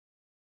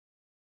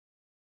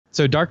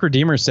So Dark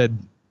Redeemer said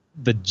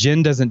the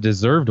Jenn doesn't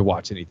deserve to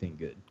watch anything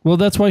good. Well,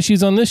 that's why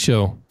she's on this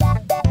show.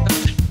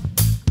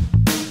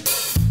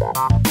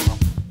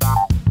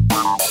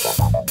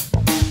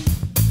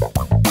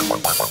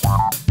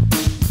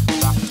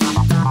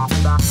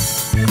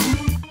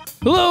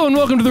 Hello and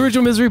welcome to the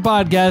Ritual Misery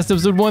Podcast,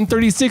 episode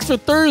 136 for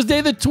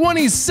Thursday, the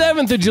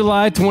 27th of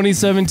July,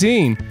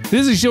 2017.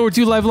 This is a show where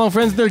two lifelong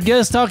friends and their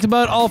guests talk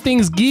about all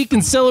things geek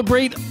and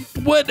celebrate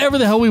whatever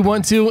the hell we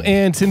want to.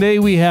 And today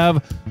we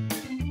have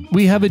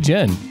a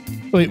Jenn.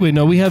 Wait,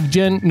 no, we have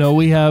Jenn. No,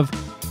 we have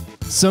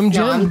some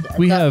Jenn.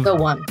 We have the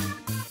one.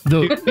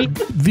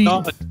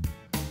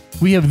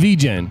 We have the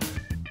Jenn.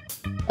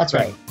 That's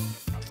right.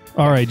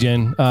 All right,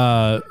 Jenn.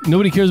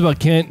 Nobody cares about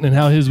Kent and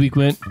how his week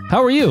went.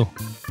 How are you?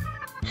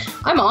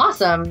 I'm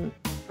awesome.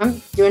 I'm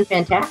doing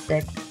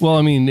fantastic. Well,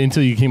 I mean,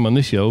 until you came on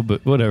this show,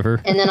 but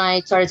whatever. And then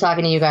I started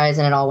talking to you guys,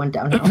 and it all went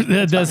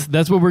downhill.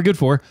 That's what we're good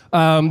for.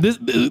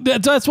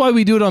 That's why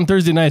we do it on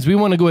Thursday nights. We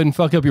want to go ahead and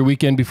fuck up your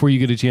weekend before you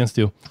get a chance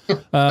to.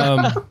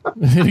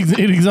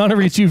 It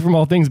exonerates you from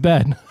all things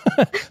bad.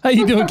 How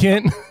you doing,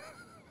 Kent?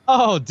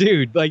 Oh,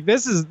 dude, like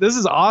this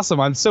is awesome.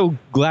 I'm so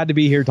glad to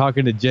be here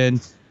talking to Jenn.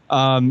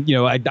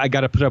 I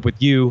got to put up with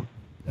you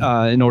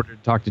in order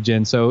to talk to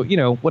Jenn. So,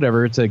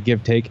 whatever. It's a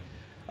give take.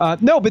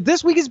 No, but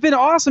this week has been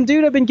awesome,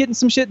 dude. I've been getting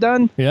some shit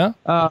done. Yeah.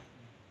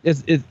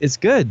 It's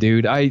good,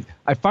 dude. I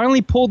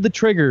finally pulled the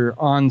trigger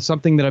on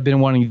something that I've been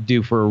wanting to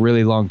do for a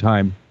really long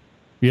time.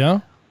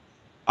 Yeah.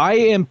 I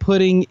am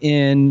putting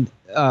in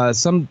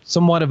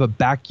somewhat of a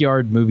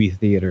backyard movie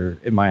theater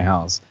in my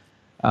house.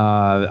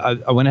 I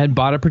went ahead and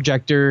bought a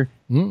projector.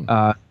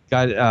 Got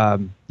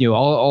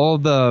all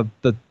the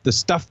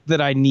stuff that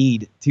I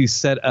need to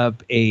set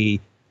up a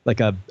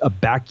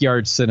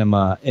backyard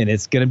cinema, and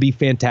it's gonna be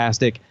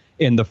fantastic.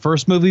 And the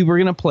first movie we're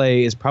going to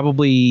play is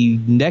probably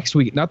next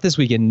week, not this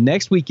weekend,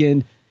 next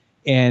weekend.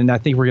 And I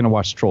think we're going to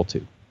watch Troll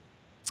 2.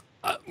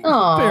 Fair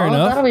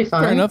enough. That'll be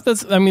fun. Fair enough.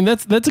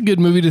 That's a good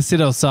movie to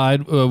sit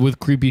outside with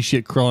creepy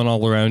shit crawling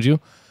all around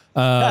you.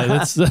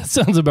 That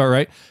sounds about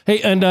right.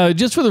 Hey, and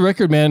just for the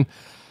record, man,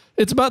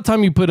 it's about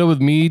time you put up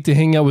with me to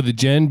hang out with a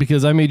Jenn,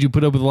 because I made you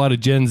put up with a lot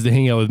of Jenns to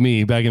hang out with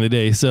me back in the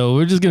day. So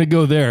we're just going to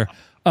go there.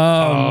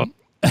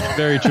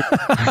 Very true.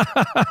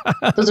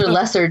 Those are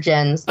lesser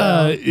Jenns.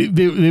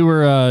 They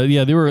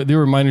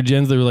were minor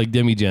Jenns. They were like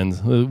demi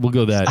Jenns. We'll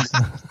go that.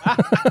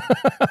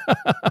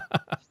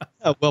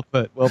 Well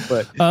put.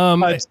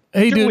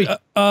 Hey, dude.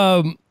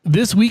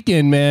 This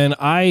weekend, man,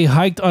 I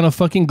hiked on a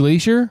fucking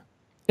glacier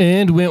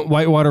and went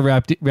whitewater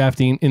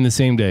rafting in the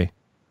same day.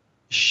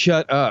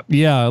 Shut up.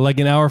 Yeah, like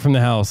an hour from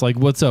the house. Like,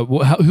 what's up?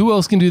 Who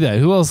else can do that?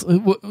 Who else?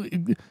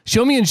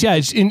 Show me in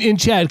chat. In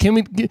chat, can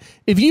we?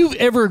 If you've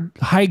ever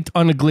hiked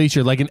on a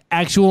glacier, like an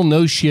actual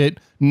no shit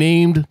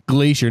named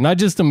glacier, not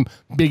just some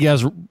big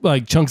ass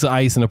like chunks of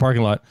ice in a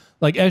parking lot,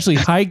 like actually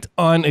hiked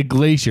on a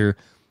glacier,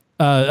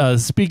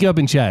 speak up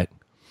in chat.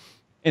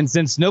 And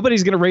since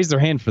nobody's going to raise their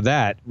hand for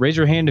that, raise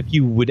your hand if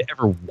you would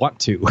ever want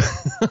to.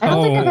 I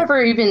don't think I've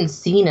ever even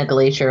seen a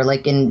glacier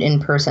like in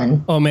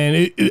person. Oh,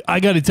 man. I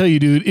got to tell you,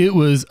 dude, it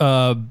was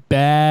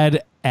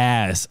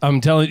badass.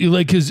 I'm telling you,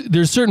 like, because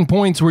there's certain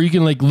points where you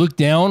can like look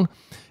down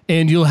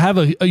and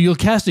you'll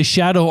cast a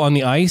shadow on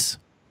the ice,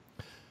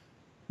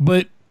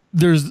 but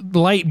there's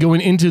light going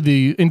into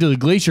the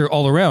glacier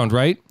all around,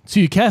 right? So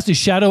you cast a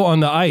shadow on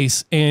the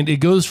ice and it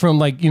goes from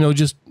like,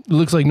 just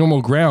looks like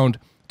normal ground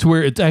to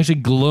where it's actually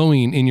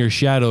glowing in your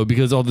shadow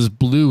because all this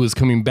blue is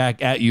coming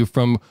back at you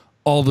from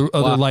all the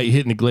other light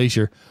hitting the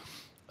glacier.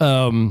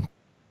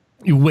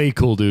 Way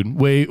cool, dude.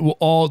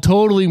 All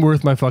totally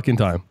worth my fucking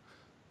time.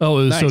 Oh,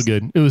 it was so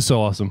good. It was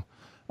so awesome.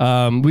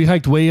 We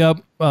hiked way up,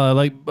 it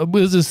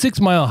was a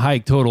 6-mile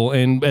hike total.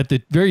 And at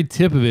the very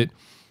tip of it,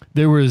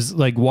 there was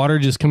like water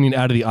just coming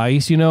out of the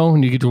ice,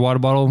 and you get your water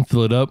bottle and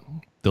fill it up.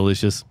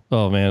 Delicious.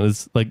 Oh man,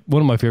 it's like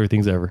one of my favorite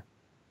things ever.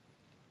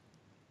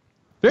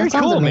 Very that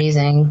sounds cool.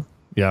 Amazing. Man.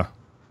 Yeah.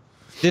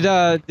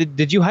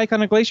 Did you hike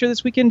on a glacier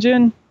this weekend,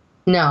 Jenn?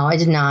 No, I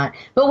did not.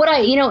 But what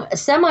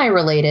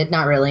semi-related,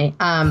 not really,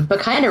 but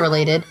kind of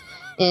related,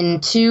 in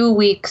 2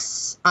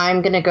 weeks,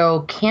 I'm going to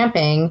go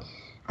camping.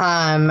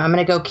 I'm going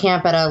to go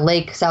camp at a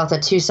lake south of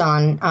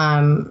Tucson.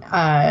 And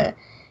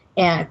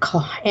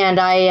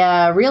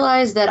I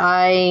realized that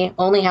I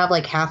only have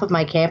like half of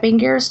my camping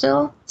gear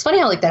still. It's funny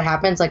how like that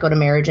happens, like go to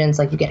marriage and it's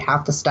like you get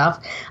half the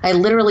stuff. I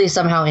literally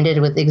somehow ended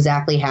with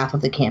exactly half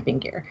of the camping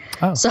gear.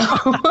 Oh. So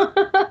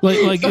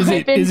like so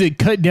is it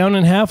cut down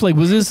in half? Like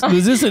was this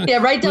yeah,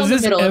 right down the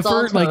middle.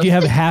 Effort? Like you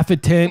have half a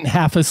tent,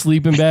 half a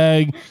sleeping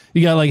bag.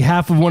 You got like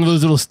half of one of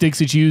those little sticks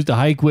that you use to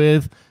hike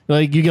with.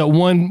 Like you got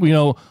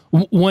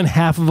one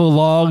half of a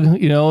log,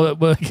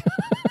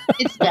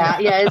 It's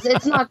bad. Yeah,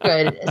 it's not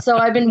good. So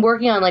I've been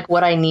working on like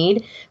what I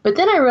need, but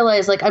then I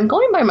realized like I'm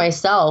going by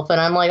myself, and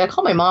I'm like, I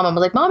call my mom. I'm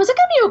like, Mom, is it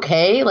gonna be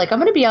okay? Like I'm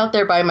gonna be out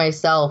there by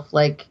myself.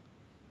 Like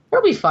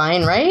it'll be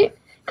fine, right?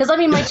 Because I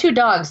mean, my two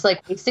dogs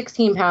like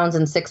 16 pounds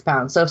and 6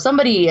 pounds. So if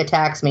somebody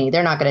attacks me,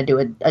 they're not gonna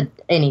do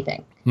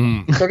anything.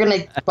 They're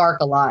gonna bark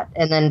a lot,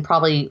 and then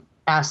probably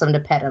ask them to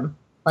pet them.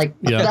 Like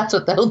that's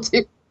what they'll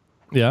do.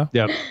 Yeah.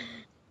 Yep.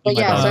 But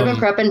yeah, so I've been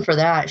prepping for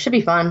that. It should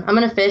be fun. I'm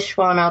gonna fish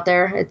while I'm out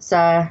there. It's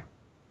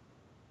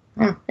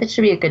it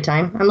should be a good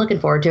time. I'm looking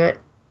forward to it.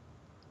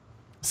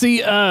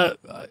 See, I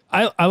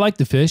like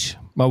to fish.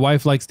 My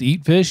wife likes to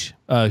eat fish.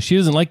 She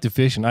doesn't like to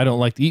fish, and I don't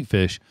like to eat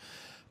fish.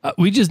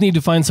 We just need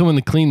to find someone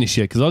to clean the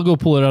shit, because I'll go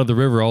pull it out of the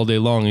river all day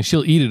long, and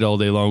she'll eat it all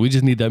day long. We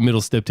just need that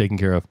middle step taken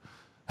care of.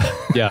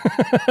 Yeah.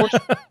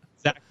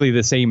 Exactly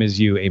the same as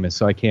you, Amos,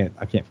 so I can't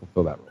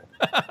fulfill that role.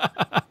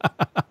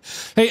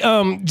 Hey,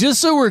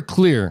 just so we're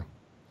clear,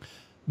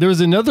 there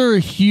was another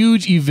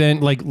huge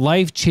event, like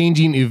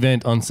life-changing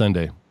event on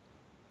Sunday.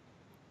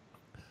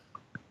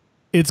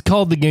 It's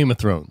called the Game of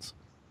Thrones.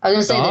 I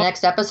was gonna say the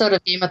next episode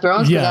of Game of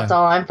Thrones, because that's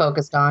all I'm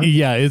focused on.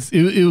 Yeah,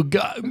 it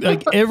got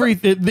like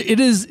everything. It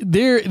is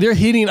they're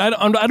hitting. I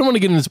don't want to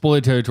get into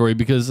spoiler territory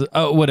because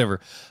whatever.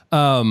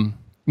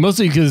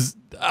 Mostly because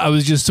I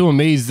was just so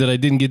amazed that I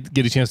didn't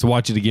get a chance to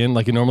watch it again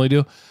like I normally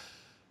do.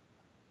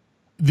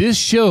 This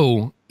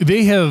show,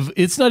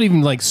 it's not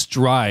even like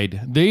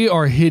stride. They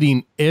are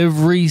hitting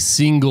every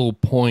single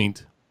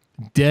point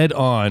dead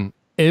on,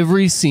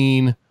 every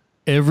scene,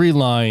 every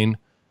line.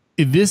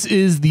 This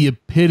is the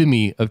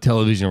epitome of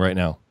television right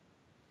now.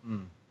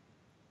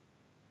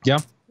 Yeah.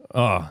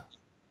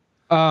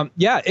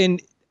 Yeah,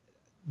 and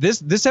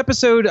this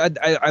episode,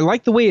 I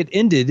like the way it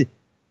ended.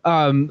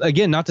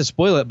 Again, not to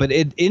spoil it, but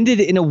it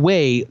ended in a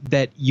way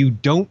that you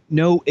don't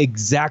know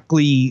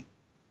exactly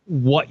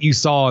what you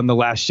saw in the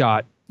last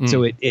shot.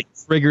 So it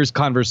triggers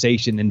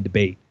conversation and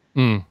debate.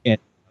 And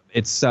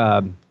it's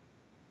yeah,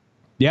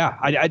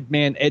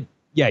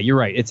 you're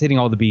right. It's hitting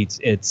all the beats.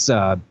 It's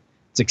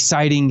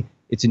exciting.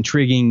 It's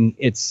intriguing.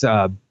 It's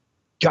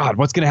God,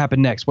 what's going to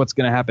happen next? What's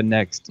going to happen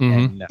next?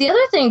 And, the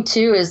other thing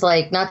too is,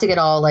 like, not to get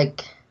all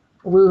like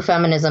woo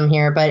feminism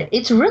here, but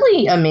it's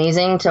really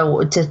amazing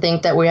to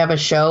think that we have a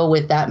show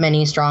with that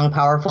many strong,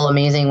 powerful,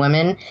 amazing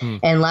women.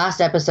 And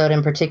last episode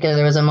in particular,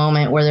 there was a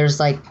moment where there's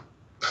like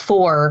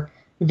 4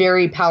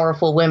 very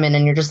powerful women,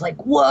 and you're just like,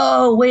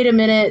 whoa, wait a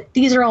minute,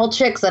 these are all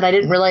chicks, that I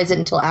didn't realize it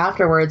until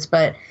afterwards,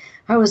 but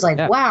I was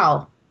like,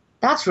 wow,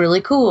 that's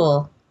really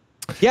cool.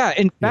 Yeah,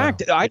 in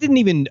fact, I didn't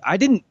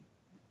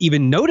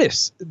even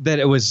notice that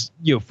it was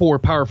 4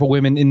 powerful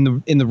women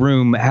in the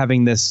room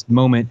having this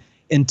moment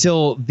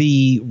until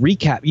the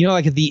recap.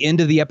 Like at the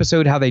end of the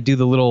episode, how they do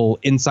the little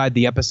inside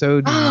the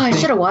episode. Oh, I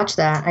should have watched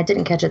that. I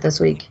didn't catch it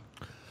this week.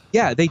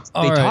 Yeah, they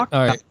talked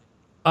about it,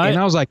 and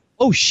I was like,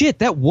 oh shit,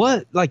 that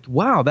was like,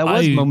 wow, that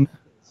was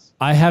momentous.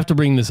 I have to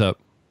bring this up.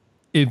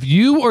 If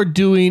you are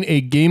doing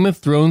a Game of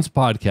Thrones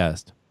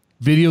podcast,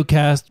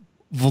 videocast,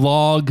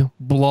 vlog,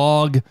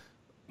 blog,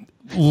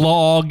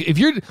 log, if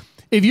you're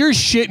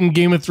shitting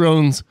Game of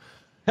Thrones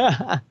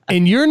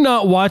and you're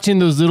not watching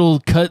those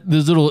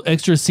little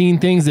extra scene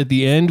things at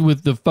the end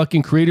with the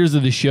fucking creators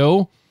of the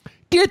show,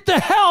 get the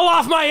hell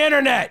off my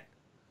internet.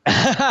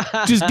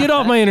 Just get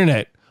off my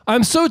internet.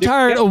 I'm so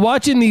tired of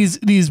watching these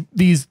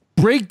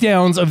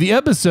breakdowns of the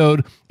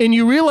episode, and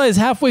you realize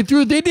halfway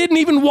through they didn't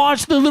even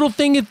watch the little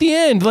thing at the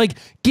end. Like,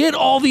 get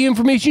all the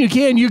information you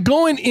can. You're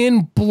going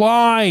in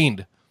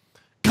blind.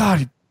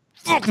 God,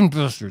 fucking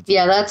bastards.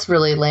 Yeah, that's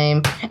really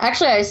lame.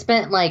 Actually, I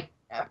spent like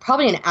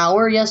probably an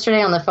hour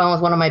yesterday on the phone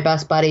with one of my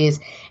best buddies,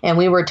 and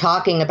we were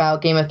talking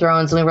about Game of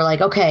Thrones, and we were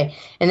like, okay.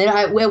 And then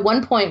at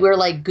one point we were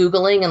like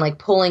Googling and like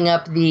pulling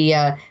up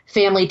the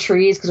family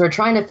trees, because we're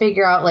trying to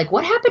figure out like,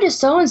 what happened to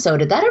so-and-so?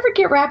 Did that ever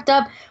get wrapped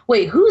up?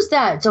 Wait, who's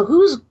that? So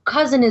whose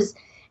cousin is?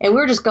 And we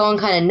were just going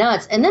kind of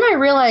nuts. And then I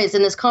realized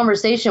in this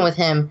conversation with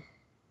him,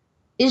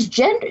 is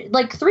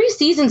like 3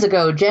 seasons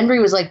ago, Gendry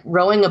was like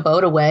rowing a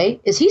boat away.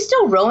 Is he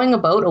still rowing a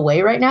boat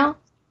away right now?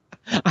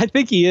 I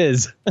think he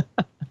is.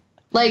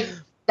 Like,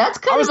 that's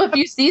kind of a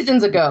few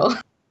seasons ago.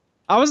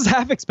 I was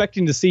half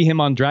expecting to see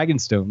him on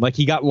Dragonstone, like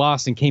he got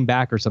lost and came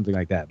back or something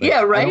like that. But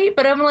yeah, right.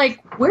 But I'm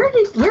like, where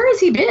has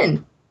he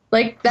been?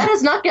 Like, that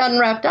has not gotten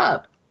wrapped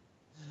up.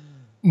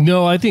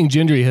 No, I think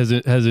Gendry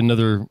has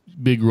another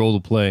big role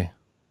to play.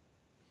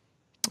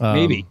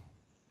 Maybe.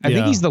 I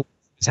think he's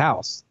his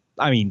house.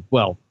 I mean,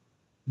 well,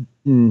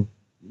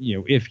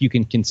 if you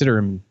can consider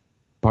him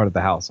part of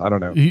the house. I don't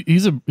know.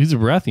 He's a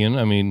Baratheon.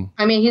 I mean,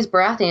 he's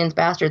Baratheon's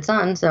bastard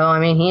son, so I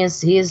mean, he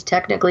is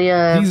technically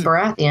a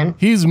Baratheon.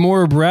 He's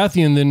more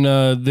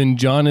Baratheon than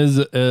Jon is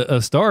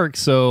a Stark.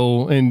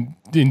 So and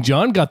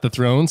Jon got the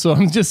throne. So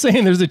I'm just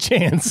saying, there's a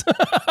chance.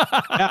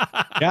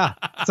 yeah,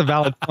 that's a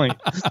valid point.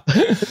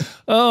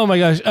 Oh my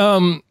gosh.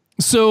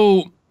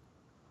 So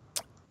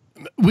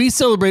we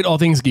celebrate all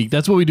things geek.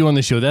 That's what we do on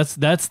the show.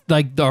 That's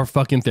like our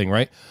fucking thing,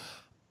 right?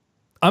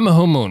 I'm a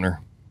homeowner.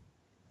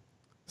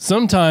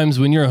 Sometimes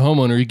when you're a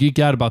homeowner, you geek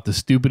out about the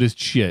stupidest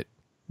shit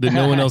that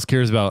no one else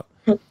cares about.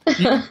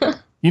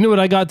 You know what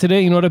I got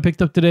today? You know what I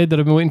picked up today that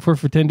I've been waiting for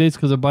 10 days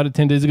because I bought it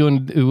 10 days ago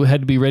and it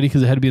had to be ready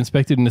because it had to be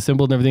inspected and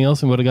assembled and everything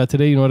else. And what I got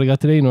today? You know what I got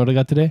today? You know what I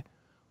got today?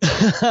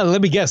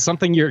 Let me guess.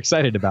 Something you're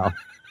excited about.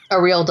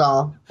 A real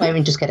doll. I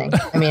mean, just kidding.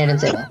 I mean, I didn't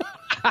say that.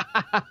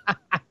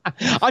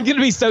 I'm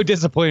gonna be so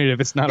disappointed if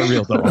it's not a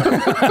real dog.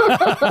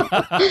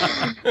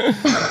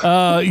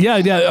 Yeah.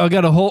 I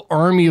got a whole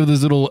army of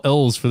those little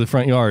elves for the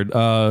front yard.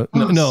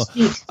 No.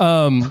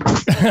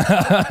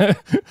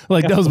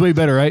 Like that was way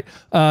better, right?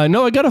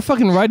 No, I got a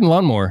fucking riding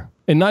lawnmower,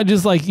 and not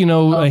just like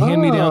a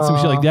hand me down some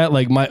shit like that.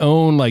 Like my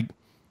own like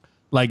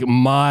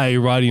my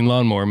riding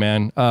lawnmower,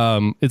 man.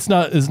 It's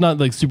not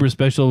like super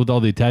special with all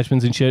the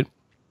attachments and shit,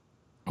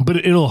 but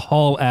it'll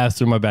haul ass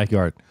through my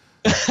backyard.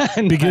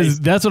 Because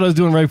that's what I was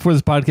doing right before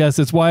this podcast.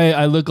 That's why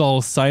I look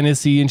all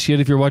sinusy and shit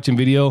if you're watching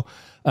video.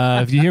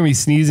 If you hear me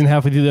sneezing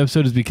halfway through the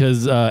episode, it's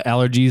because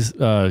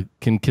allergies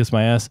can kiss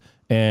my ass.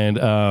 And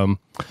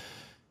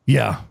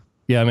yeah,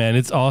 man,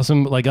 it's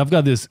awesome. Like I've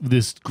got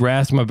this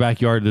grass in my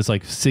backyard that's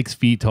like 6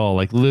 feet tall,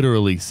 like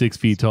literally 6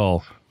 feet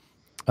tall.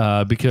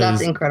 Because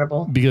that's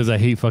incredible. Because I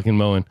hate fucking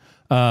mowing.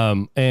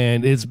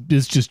 And it's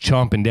just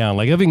chomping down.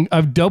 Like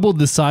I've doubled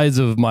the size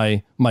of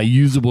my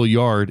usable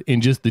yard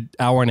in just the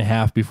hour and a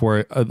half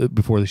before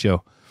the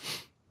show.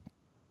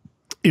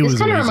 This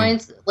kind of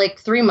reminds, like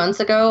 3 months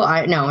ago.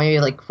 Maybe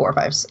like 4 or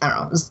 5. I don't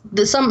know. It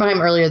was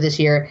sometime earlier this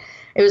year.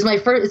 It was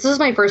this is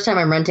my first time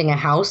I'm renting a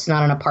house,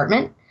 not an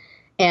apartment.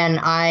 And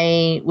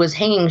I was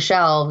hanging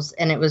shelves,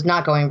 and it was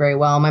not going very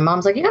well. My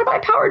mom's like, "You gotta buy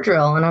a power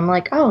drill," and I'm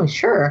like, "Oh,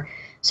 sure."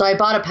 So I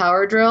bought a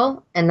power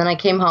drill, and then I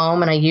came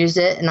home and I used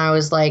it, and I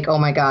was like, oh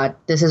my God,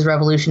 this has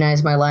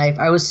revolutionized my life.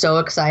 I was so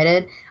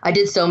excited. I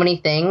did so many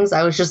things.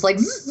 I was just like,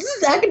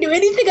 I can do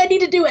anything I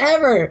need to do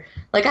ever.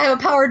 Like I have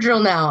a power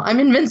drill now. I'm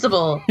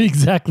invincible.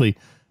 Exactly.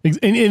 And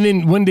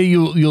then one day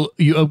you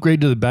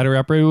upgrade to the battery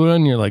operated one,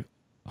 and you're like,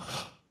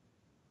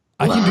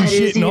 I can do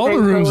shit in all the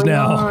rooms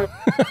now.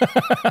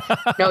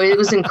 No, it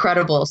was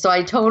incredible. So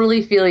I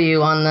totally feel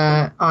you on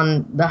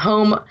the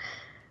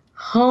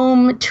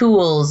home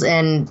tools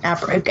and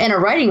a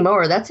riding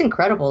mower. That's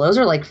incredible. Those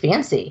are like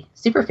fancy,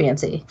 super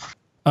fancy.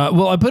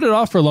 Well, I put it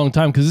off for a long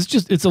time because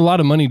it's a lot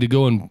of money to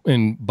go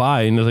and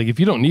buy. And like, if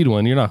you don't need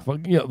one, you're not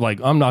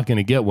like, I'm not going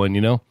to get one,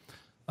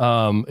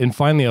 And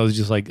finally I was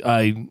just like,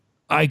 I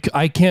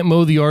can't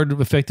mow the yard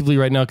effectively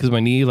right now because of my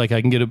knee. Like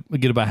I can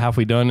get about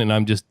halfway done and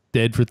I'm just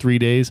dead for 3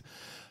 days.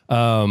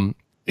 And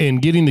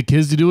getting the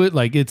kids to do it,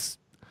 like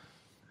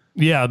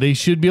yeah, they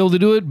should be able to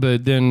do it,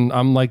 but then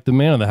I'm like the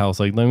man of the house.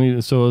 Like,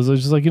 so I was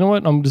just like, you know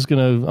what? I'm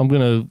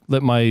gonna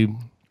let my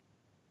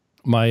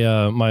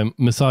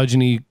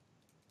misogyny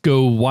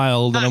go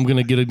wild, and I'm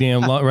gonna get a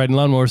damn riding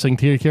lawnmower so I can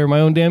take care of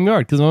my own damn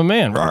yard because I'm a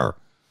man. Rawr.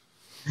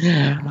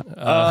 Yeah.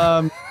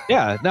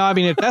 No, I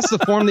mean, if that's the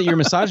form that your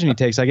misogyny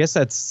takes, I guess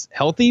that's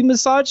healthy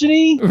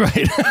misogyny,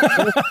 right?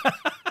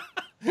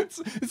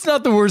 It's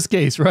not the worst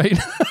case, right?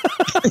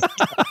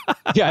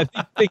 Yeah, I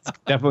think things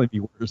could definitely be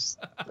worse.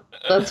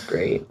 That's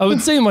great. I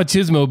would say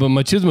machismo, but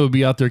machismo would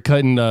be out there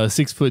cutting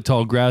 6 foot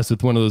tall grass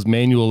with one of those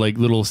manual, like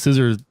little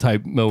scissor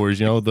type mowers.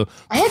 I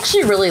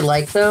actually really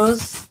like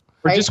those.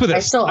 Or just with I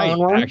still own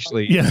one.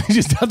 Actually, yeah,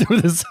 just out there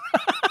with this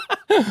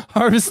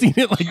harvesting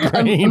it like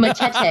grain. A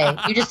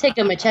machete. You just take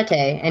a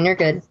machete and you're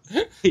good.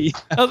 Yeah.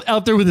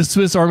 Out there with a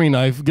Swiss Army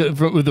knife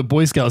with a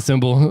Boy Scout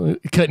symbol,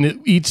 cutting it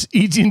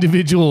each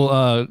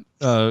individual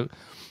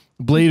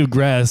blade of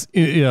grass,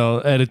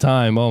 at a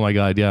time. Oh my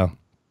God, yeah.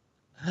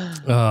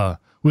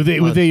 With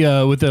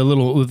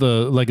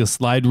a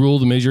slide rule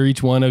to measure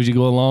each one as you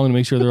go along and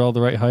make sure they're all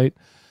the right height.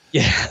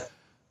 Yeah.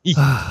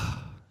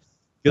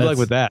 Good luck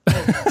with that.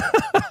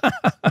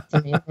 That's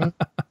amazing.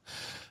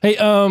 Hey,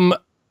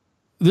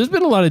 there's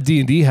been a lot of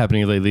D&D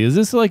happening lately. Is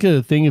this like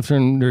a thing of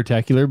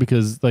Nerdtacular?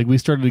 Because like we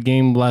started a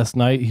game last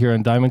night here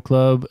on Diamond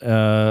Club.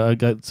 I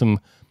got some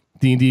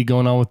D&D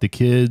going on with the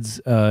kids.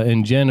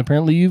 And Jen,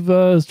 apparently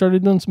you've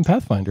started doing some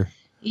Pathfinder.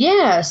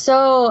 Yeah,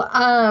 so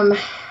I'm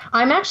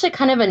actually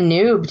kind of a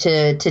noob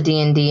to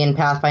D&D and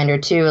Pathfinder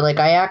too. Like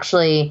I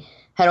actually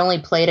had only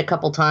played a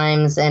couple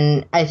times,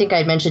 and I think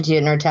I mentioned to you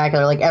at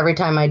Nerdtacular, like every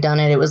time I'd done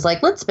it, it was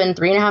like, let's spend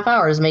 3.5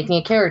 hours making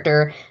a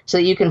character so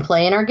that you can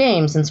play in our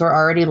game since we're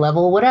already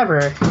level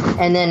whatever.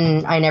 And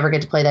then I never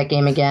get to play that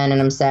game again,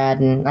 and I'm sad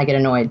and I get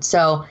annoyed.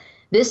 So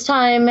this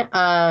time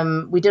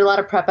we did a lot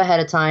of prep ahead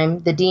of time.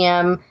 The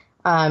DM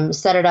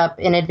set it up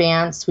in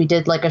advance. We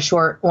did like a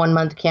short 1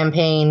 month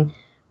campaign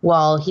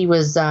while he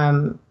was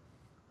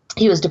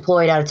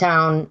deployed out of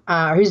town,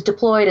 or he was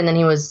deployed and then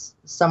he was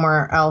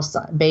somewhere else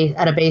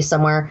at a base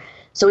somewhere.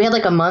 So we had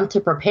like a month to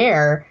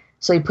prepare.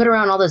 So he put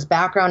around all this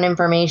background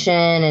information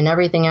and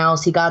everything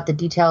else. He got the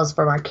details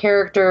from our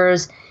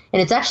characters,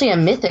 and it's actually a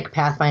mythic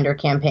Pathfinder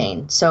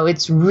campaign. So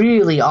it's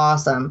really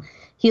awesome.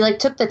 He like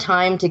took the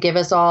time to give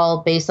us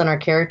all, based on our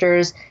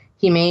characters,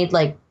 he made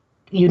like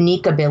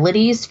unique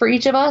abilities for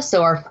each of us.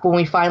 So when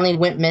we finally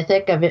went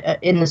mythic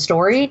in the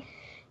story,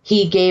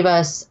 he gave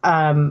us,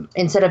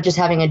 instead of just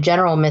having a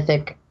general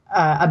mythic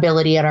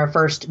ability at our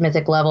first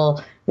mythic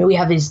level, we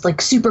have these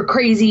like super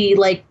crazy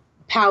like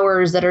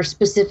powers that are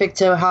specific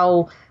to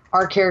how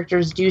our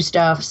characters do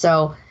stuff.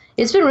 So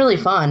it's been really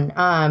fun.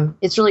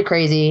 It's really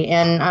crazy.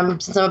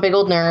 And since I'm a big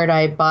old nerd,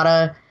 I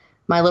bought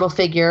my little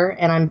figure,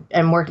 and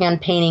I'm working on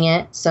painting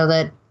it so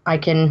that I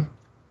can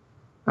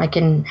I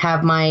can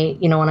have my,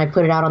 when I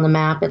put it out on the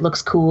map, it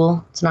looks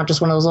cool. It's not just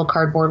one of those little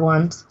cardboard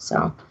ones.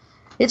 So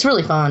it's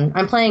really fun.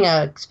 I'm playing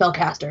a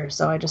spellcaster,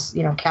 so I just,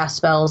 cast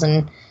spells,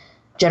 and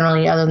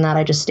generally other than that,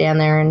 I just stand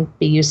there and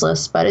be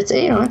useless. But it's,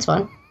 it's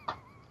fun.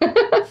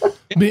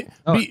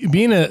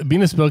 Being a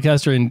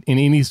spellcaster in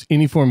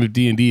any form of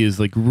D&D is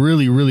like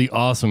really, really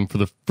awesome for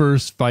the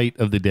first fight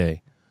of the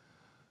day.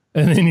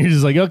 And then you're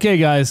just like, okay,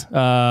 guys, go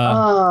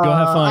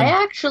have fun. I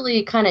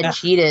actually kind of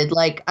cheated.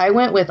 Like, I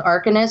went with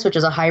Arcanist, which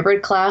is a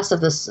hybrid class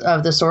of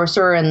the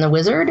sorcerer and the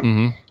wizard.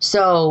 Mm-hmm.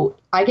 So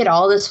I get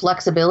all this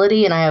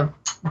flexibility, and I have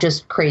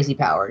just crazy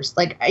powers.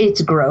 Like,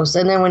 it's gross.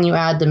 And then when you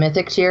add the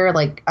mythic tier,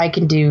 like, I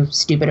can do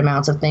stupid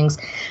amounts of things.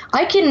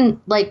 I can,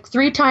 like,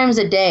 3 times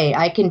a day,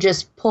 I can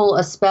just pull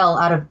a spell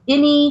out of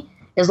any,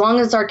 as long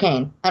as it's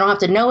arcane. I don't have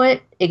to know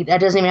it. It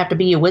doesn't even have to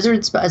be a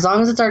wizard spell. As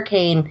long as it's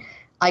arcane,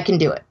 I can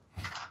do it.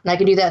 And I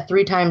can do that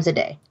 3 times a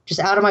day, just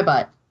out of my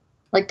butt.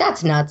 Like,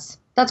 that's nuts.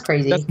 That's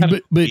crazy.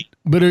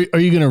 But are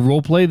you going to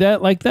role play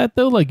that like that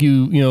though? Like hey,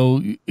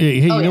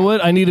 you know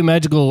what? I need a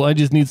magical. I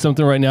just need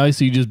something right now.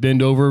 So you just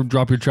bend over,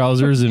 drop your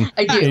trousers, and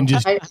I do. And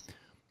just I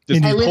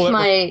lift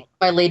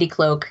my lady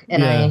cloak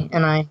and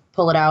I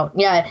pull it out.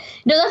 Yeah.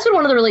 No, that's been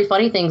one of the really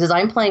funny things is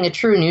I'm playing a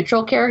true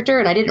neutral character,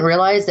 and I didn't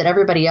realize that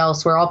everybody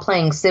else, we're all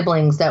playing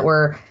siblings that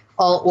were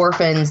all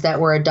orphans that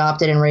were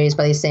adopted and raised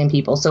by the same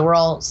people. So we're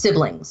all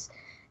siblings.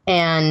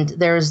 And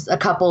there's a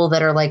couple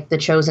that are like the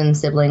chosen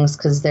siblings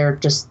because they're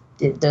just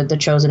the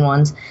chosen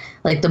ones,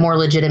 like the more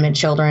legitimate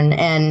children.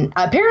 And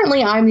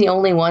apparently I'm the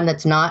only one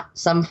that's not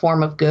some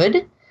form of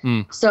good.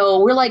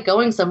 So we're like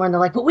going somewhere, and they're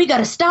like, but we got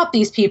to stop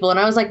these people. And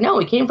I was like, no,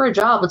 we came for a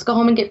job. Let's go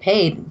home and get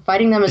paid.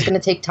 Fighting them is going to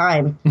take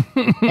time.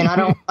 And I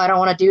don't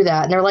want to do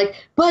that. And they're like,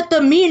 but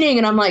the meaning.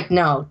 And I'm like,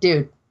 no,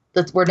 dude,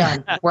 we're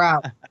done. We're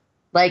out.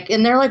 Like,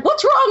 and they're like,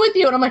 what's wrong with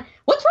you? And I'm like,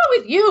 what's wrong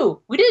with you?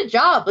 We did a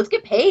job. Let's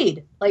get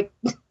paid. Like,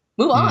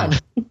 move on.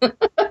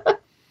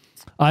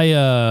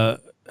 I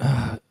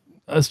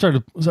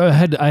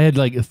had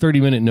like a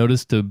 30-minute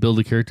notice to build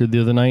a character the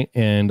other night,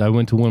 and I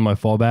went to one of my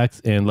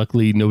fallbacks, and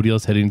luckily nobody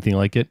else had anything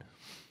like it.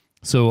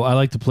 So I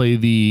like to play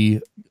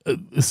the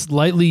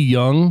slightly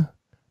young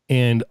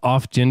and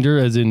off gender,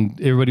 as in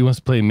everybody wants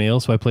to play male,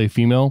 so I play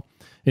female.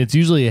 It's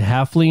usually a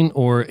halfling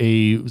or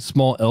a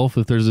small elf,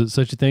 if there's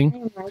such a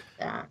thing. I like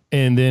that.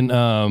 And then,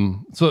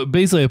 so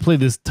basically I play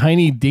this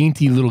tiny,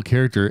 dainty little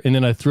character, and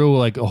then I throw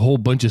like a whole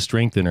bunch of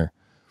strength in her.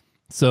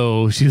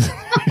 So she's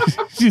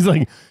she's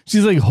like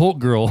Hulk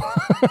girl.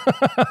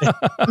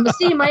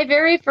 See, my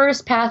very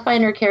first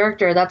Pathfinder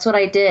character, that's what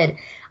I did.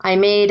 I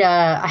made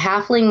a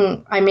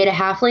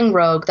halfling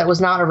rogue that was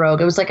not a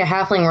rogue. It was like a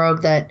halfling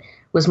rogue that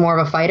was more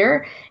of a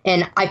fighter,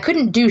 and I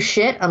couldn't do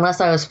shit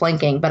unless I was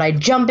flanking, but I'd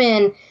jump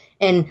in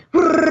and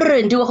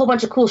do a whole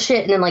bunch of cool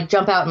shit, and then like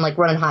jump out and like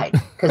run and hide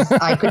because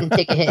I couldn't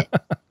take a hit.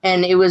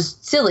 And it was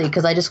silly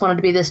because I just wanted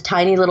to be this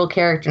tiny little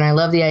character, and I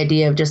love the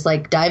idea of just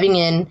like diving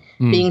in,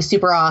 being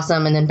super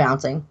awesome, and then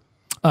bouncing.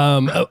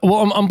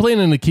 Well, I'm playing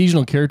an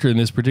occasional character in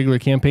this particular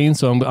campaign,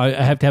 so I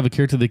have to have a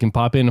character that can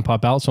pop in and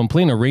pop out. So I'm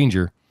playing a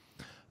ranger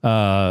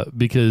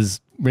because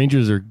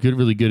rangers are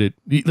really good at,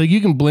 like,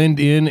 you can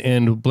blend in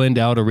and blend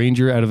out a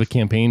ranger out of a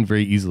campaign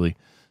very easily.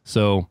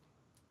 So.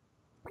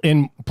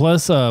 And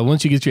plus,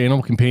 once you get your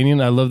animal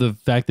companion, I love the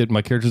fact that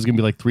my character is going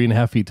to be like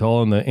 3.5 feet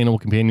tall, and the animal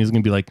companion is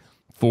going to be like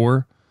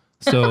 4.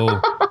 So,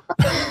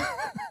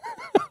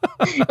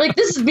 like,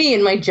 this is me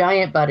and my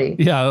giant buddy.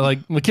 Yeah,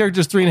 like my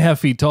character's 3.5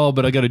 feet tall,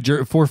 but I got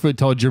a 4 foot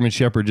tall German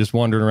Shepherd just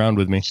wandering around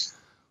with me.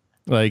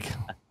 Like,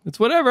 it's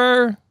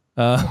whatever.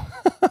 I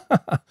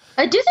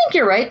do think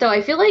you're right, though.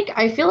 I feel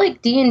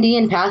like D&D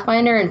and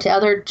Pathfinder and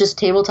other just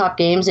tabletop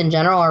games in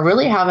general are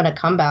really having a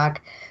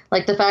comeback.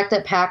 Like the fact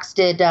that PAX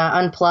did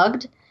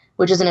Unplugged,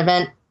 which is an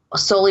event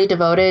solely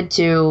devoted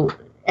to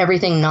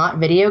everything not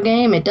video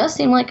game. It does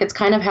seem like it's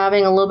kind of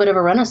having a little bit of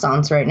a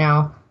renaissance right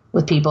now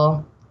with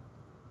people.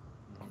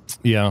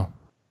 Yeah.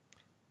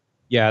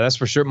 Yeah, that's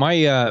for sure.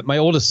 My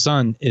oldest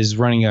son is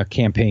running a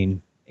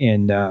campaign,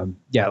 and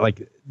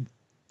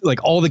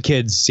like all the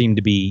kids seem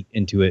to be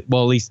into it.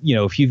 Well, at least,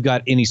 if you've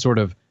got any sort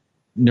of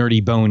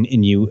nerdy bone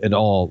in you at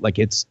all, like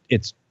it's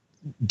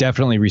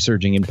definitely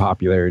resurging in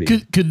popularity.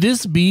 Could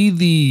this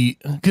be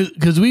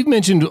because we've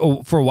mentioned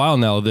for a while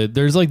now that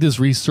there's like this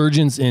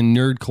resurgence in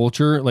nerd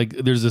culture, like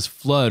there's this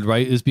flood,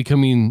 right? It's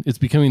becoming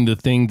the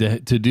thing to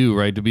do,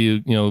 right? To be,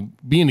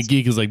 being a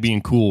geek is like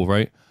being cool,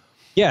 right?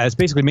 Yeah, it's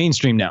basically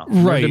mainstream now.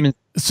 Right.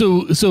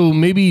 So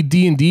maybe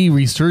D&D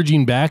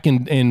resurging back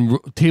and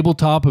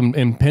tabletop and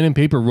pen and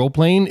paper role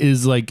playing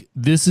is like,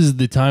 this is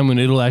the time when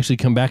it'll actually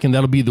come back, and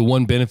that'll be the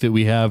one benefit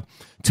we have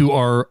to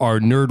our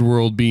nerd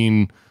world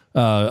being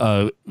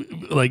filled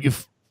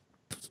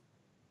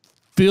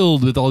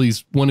with all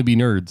these wannabe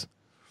nerds.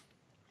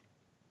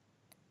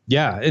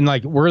 Yeah, and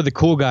like we're the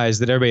cool guys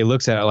that everybody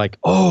looks at like,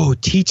 oh,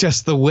 teach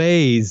us the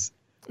ways.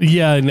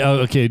 Yeah, no,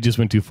 okay, it just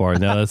went too far.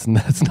 No, that's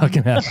not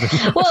gonna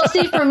happen. Well,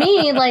 see, for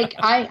me, like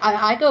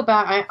I go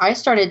back. I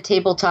started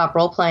tabletop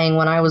role playing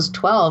when I was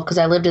 12 because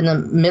I lived in the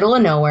middle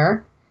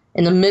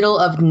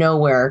of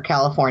nowhere,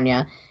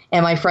 California.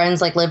 and my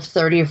friends like lived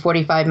 30 or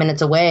 45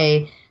 minutes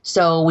away.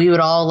 So we would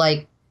all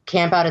like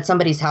camp out at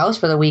somebody's house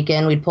for the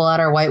weekend. We'd pull out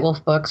our White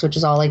Wolf books, which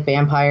is all like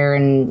vampire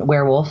and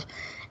werewolf,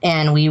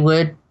 and we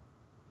would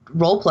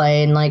role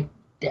play and like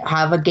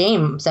have a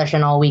game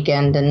session all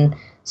weekend, and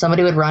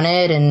somebody would run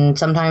it, and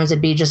sometimes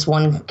it'd be just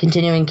one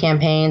continuing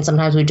campaign.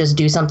 Sometimes we'd just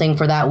do something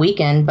for that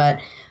weekend, but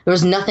there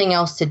was nothing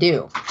else to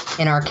do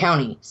in our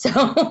county. So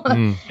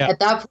at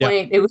that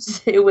point,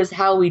 it was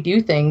how we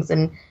do things.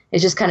 And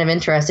it's just kind of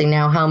interesting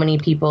now how many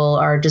people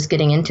are just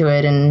getting into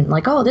it and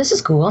like, oh, this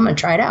is cool. I'm going to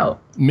try it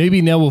out.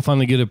 Maybe now we'll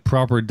finally get a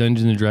proper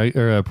Dungeons and Dragons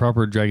or a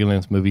proper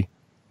Dragonlance movie.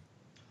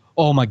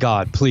 Oh my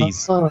God,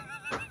 please.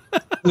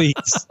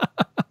 Please.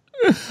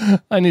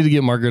 I need to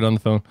get Margaret on the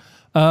phone.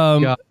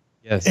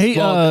 Yes. Hey,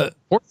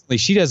 fortunately,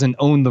 she doesn't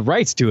own the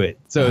rights to it.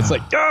 So it's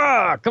like,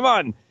 come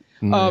on.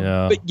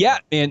 But yeah,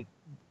 man,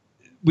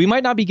 we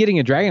might not be getting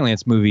a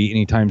Dragonlance movie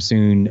anytime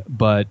soon,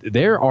 but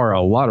there are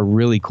a lot of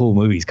really cool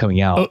movies coming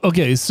out.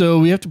 Okay, so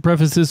we have to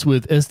preface this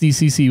with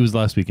SDCC was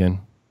last weekend.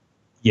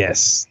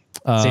 Yes.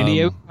 San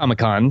Diego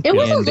ComicCon. It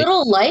was a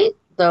little light,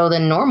 though,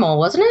 than normal,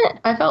 wasn't it?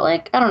 I felt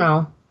like, I don't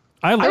know.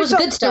 It was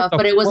good stuff,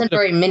 but it wasn't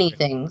very many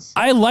things.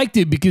 I liked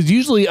it because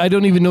usually I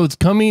don't even know it's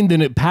coming. Then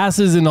it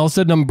passes, and all of a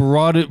sudden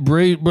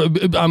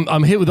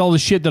I'm hit with all the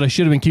shit that I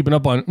should have been keeping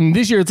up on. And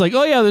this year it's like,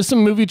 oh yeah, there's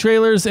some movie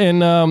trailers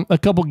and a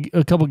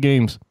couple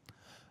games.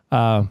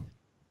 Yeah.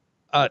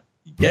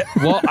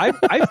 Well,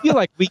 I feel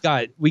like we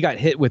got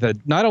hit with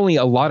not only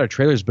a lot of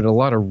trailers, but a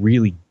lot of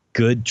really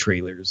good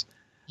trailers.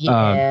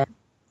 Yeah.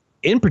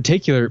 In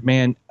particular,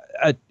 man,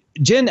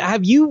 Jen,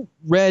 have you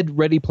read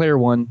Ready Player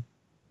One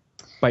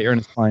by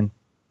Ernest Cline?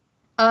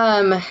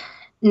 No,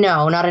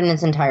 not in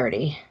its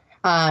entirety.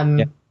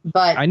 But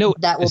I know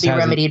that will be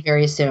remedied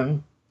very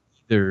soon.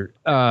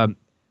 Man,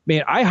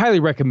 I highly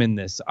recommend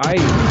this.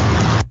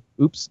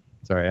 Oops,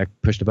 sorry, I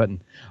pushed a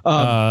button.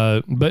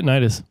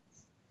 Buttonitis.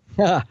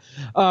 Yeah,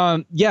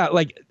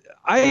 like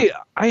I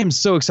am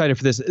so excited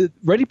for this.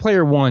 Ready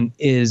Player One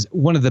is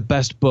one of the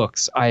best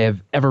books I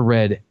have ever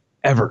read,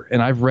 ever.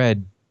 And I've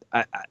read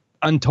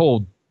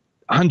untold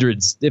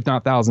hundreds, if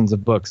not thousands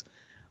of books.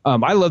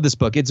 I love this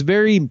book. It's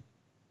very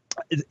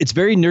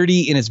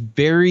nerdy and it's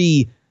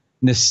very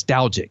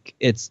nostalgic.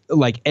 It's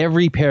like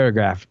every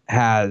paragraph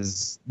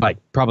has like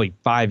probably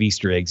 5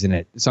 Easter eggs in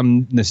it.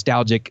 Some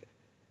nostalgic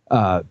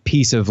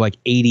piece of like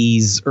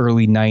 80s,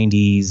 early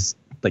 90s,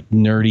 like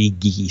nerdy,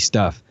 geeky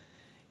stuff.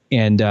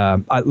 And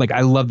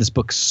I love this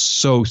book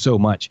so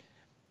much.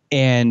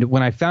 And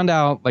when I found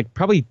out like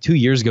probably 2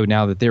 years ago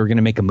now that they were going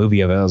to make a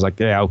movie of it, I was like,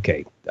 yeah,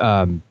 okay.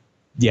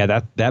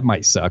 That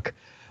might suck.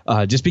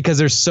 Just because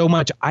there's so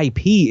much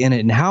IP in it,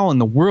 and how in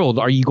the world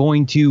are you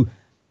going to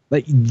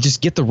like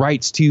just get the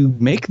rights to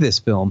make this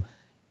film?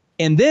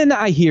 And then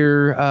I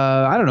hear,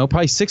 I don't know,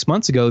 probably 6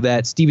 months ago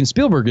that Steven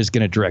Spielberg is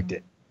going to direct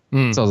it. So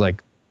I was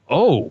like,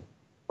 oh,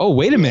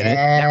 wait a minute.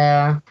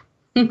 Yeah.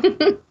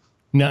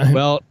 No.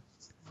 Well,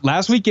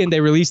 last weekend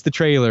they released the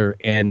trailer,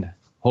 and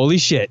holy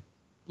shit,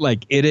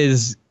 like it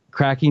is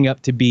cracking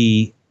up to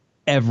be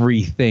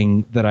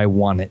everything that I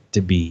want it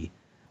to be.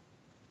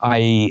 I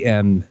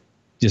am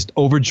just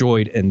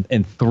overjoyed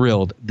and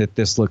thrilled that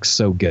this looks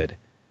so good.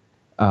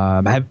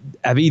 Have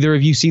either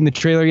of you seen the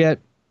trailer yet?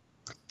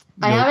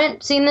 I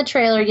haven't seen the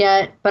trailer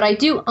yet, but I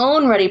do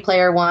own Ready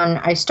Player One.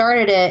 I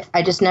started it,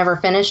 I just never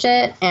finished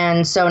it,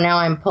 and so now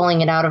I'm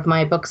pulling it out of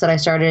my books that I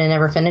started and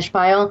never finished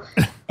pile,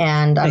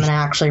 and I'm going to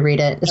actually read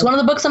it. It's one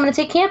of the books I'm going to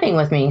take camping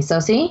with me, so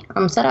see,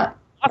 I'm set up.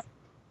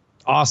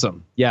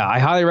 Awesome. Yeah, I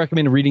highly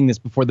recommend reading this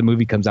before the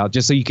movie comes out,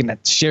 just so you can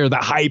share the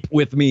hype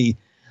with me.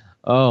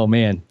 Oh,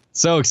 man.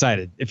 So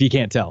excited, if you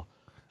can't tell.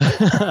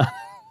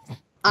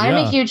 I'm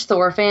a huge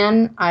Thor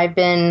fan.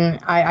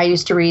 I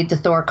used to read the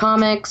Thor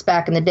comics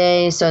back in the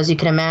day, so as you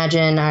can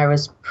imagine, I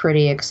was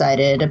pretty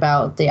excited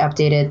about the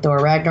updated Thor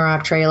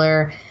Ragnarok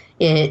trailer.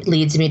 It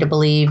leads me to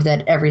believe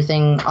that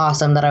everything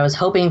awesome that I was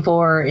hoping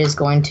for is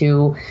going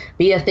to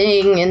be a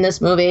thing in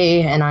this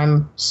movie, and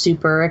I'm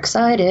super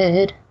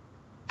excited.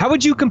 How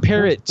would you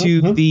compare it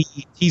to the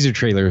teaser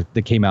trailer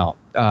that came out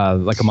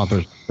like a month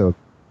or so?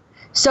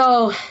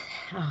 So,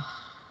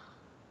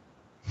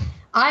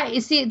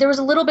 there was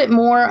a little bit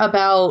more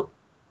about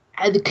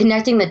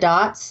connecting the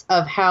dots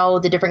of how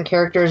the different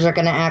characters are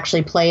going to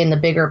actually play in the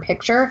bigger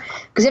picture.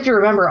 Because you have to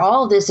remember,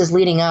 all of this is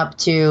leading up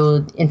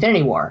to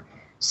Infinity War.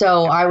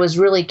 So I was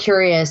really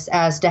curious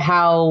as to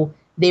how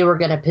they were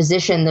going to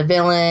position the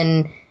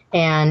villain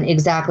and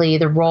exactly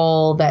the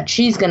role that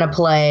she's going to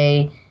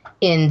play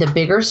in the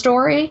bigger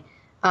story.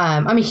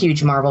 I'm a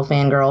huge Marvel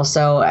fangirl,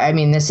 so I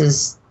mean, this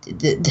is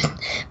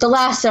the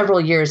last several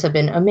years have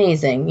been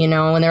amazing, you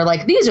know, and they're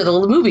like, these are the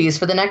movies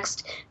for the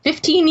next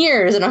 15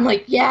 years. And I'm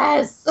like,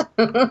 yes,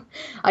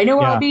 I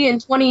know I'll be in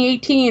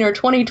 2018 or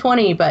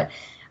 2020, but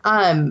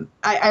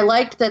I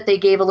liked that they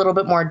gave a little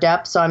bit more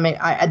depth. So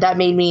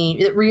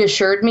it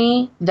reassured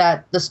me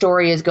that the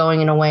story is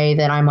going in a way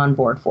that I'm on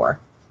board for.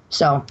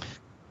 So.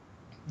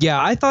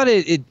 Yeah, I thought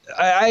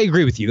I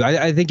agree with you.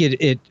 I think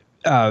it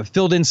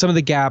filled in some of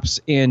the gaps,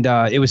 and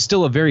it was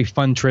still a very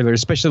fun trailer,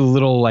 especially the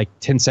little like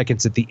 10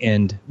 seconds at the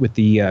end with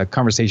the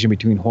conversation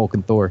between Hulk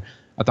and Thor.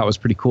 I thought was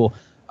pretty cool.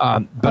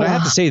 But I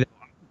have to say that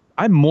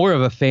I'm more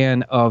of a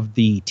fan of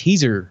the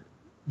teaser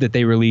that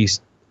they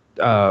released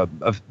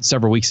of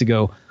several weeks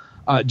ago,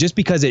 just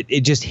because it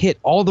just hit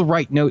all the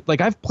right note. Like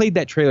I've played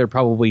that trailer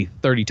probably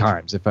 30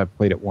 times if I've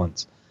played it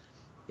once,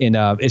 and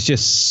it's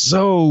just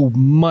so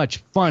much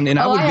fun. And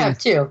I have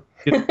too.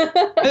 I would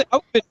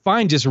have been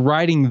fine just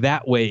riding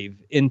that wave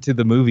into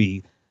the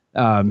movie.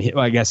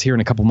 I guess here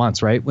in a couple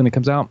months, right, when it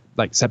comes out,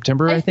 like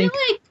September, I think.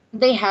 Feel like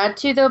they had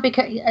to though,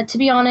 because to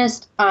be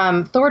honest,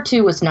 Thor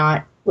 2 was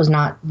not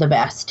the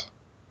best.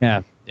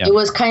 Yeah. It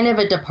was kind of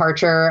a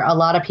departure. A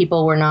lot of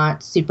people were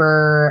not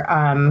super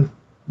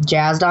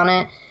jazzed on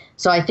it.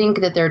 So I think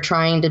that they're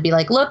trying to be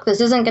like, look, this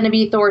isn't going to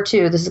be Thor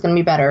 2. This is going to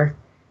be better.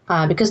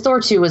 Because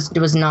Thor 2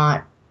 was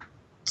not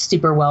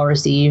super well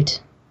received,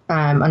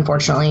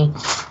 unfortunately.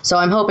 So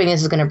I'm hoping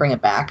this is going to bring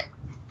it back.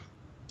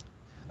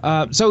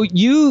 So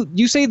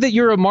you say that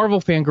you're a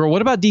Marvel fangirl.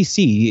 What about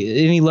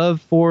DC? Any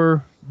love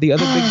for the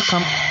other big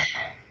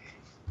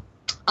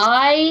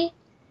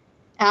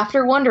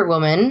After Wonder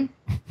Woman,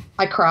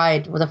 I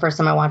cried the first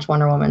time I watched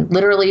Wonder Woman.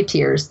 Literally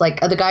tears. Like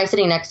the guy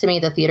sitting next to me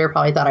at the theater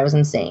probably thought I was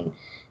insane.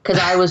 Because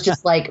I was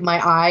just like,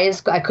 my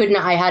eyes, I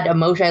had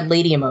emotion, I had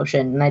lady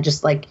emotion. And I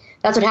just like,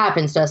 that's what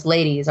happens to us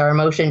ladies. Our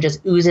emotion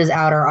just oozes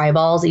out our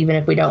eyeballs, even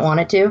if we don't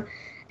want it to.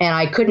 And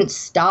I couldn't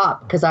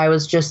stop because I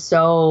was just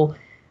so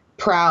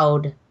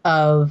proud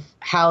of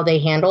how they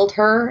handled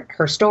her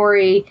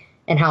story,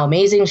 and how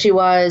amazing she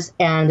was.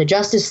 And the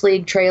Justice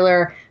League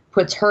trailer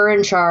puts her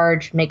in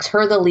charge, makes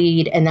her the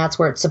lead, and that's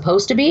where it's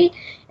supposed to be.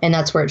 And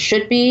that's where it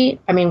should be.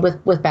 I mean,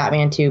 with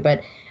Batman too,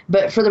 but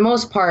for the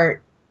most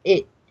part,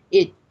 it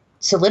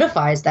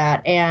solidifies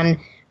that. And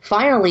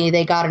finally,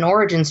 they got an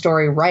origin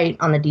story right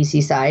on the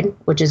DC side,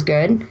 which is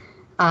good.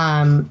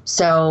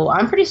 So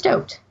I'm pretty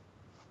stoked.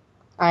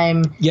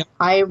 I'm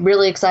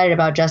really excited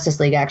about Justice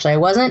League. Actually, I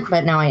wasn't,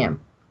 but now I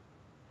am.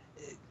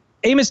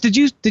 Amos, did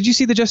you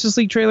see the Justice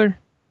League trailer?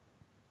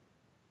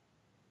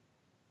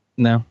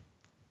 No.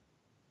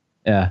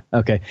 Yeah.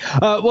 Okay.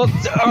 Well,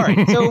 all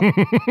right. So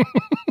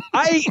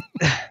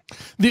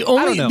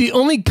the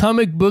only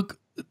comic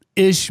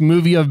book-ish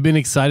movie I've been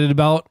excited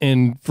about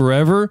in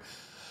forever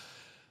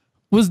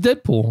was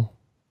Deadpool,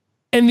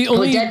 and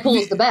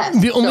Deadpool's the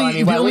best. The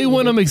only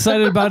one I'm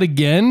excited about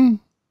again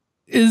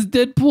is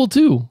Deadpool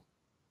 2.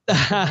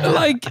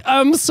 Like,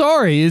 I'm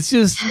sorry, it's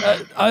just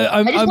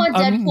I just want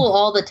Deadpool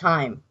all the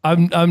time.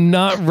 I'm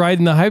not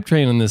riding the hype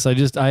train on this. I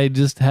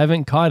just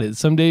haven't caught it.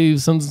 Someday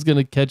something's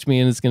gonna catch me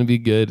and it's gonna be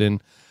good.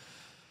 And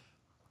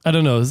I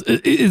don't know.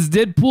 Is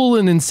Deadpool,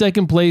 and in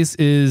second place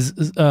is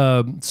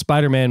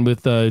Spider-Man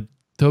with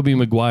Tobey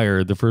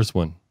Maguire, the first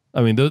one.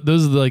 I mean,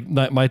 those are like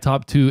my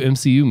top two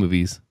MCU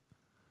movies.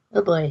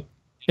 Oh boy.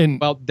 And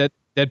well,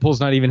 Deadpool's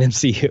not even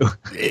MCU.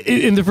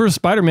 And the first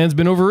Spider-Man's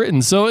been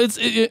overwritten, so it's.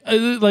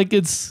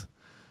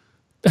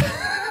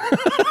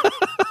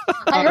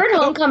 I heard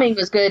Homecoming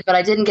was good, but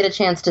I didn't get a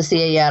chance to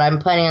see it yet. I'm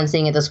planning on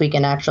seeing it this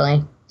weekend,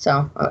 actually.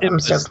 So I'm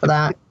stoked for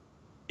that.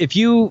 If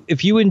you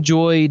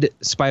enjoyed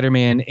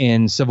Spider-Man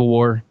and Civil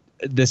War,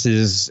 this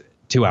is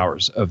 2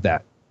 hours of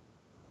that.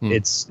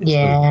 It's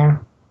yeah.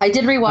 I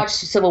did rewatch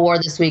Civil War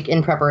this week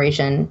in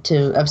preparation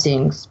of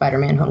seeing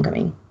Spider-Man: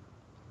 Homecoming.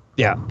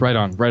 Yeah, right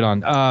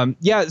on.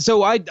 Yeah,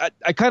 so I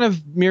kind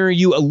of mirror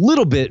you a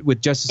little bit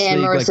with Justice League.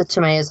 And Marissa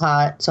Tomei is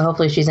hot, so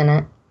hopefully she's in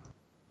it.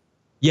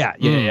 Yeah.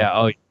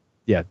 Oh,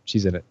 yeah,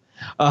 she's in it.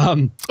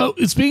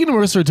 Speaking of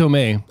Marissa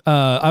Tomei,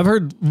 I've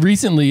heard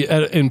recently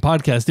in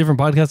podcasts, different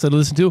podcasts I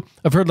listen to,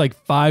 I've heard like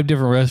 5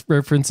 different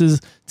references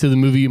to the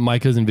movie My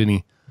Cousin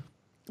Vinny.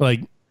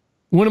 Like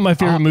one of my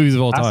favorite movies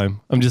of all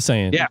time. I'm just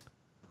saying. Yeah.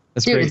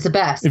 That's Dude, great. It's the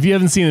best. If you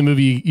haven't seen the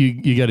movie,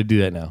 you got to do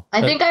that now.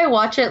 I think I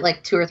watch it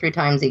like 2 or 3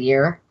 times a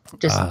year,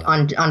 just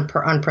on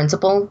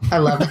principle. I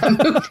love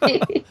that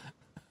movie.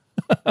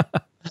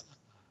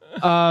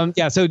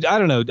 Yeah, so I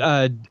don't know.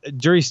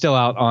 Jury's still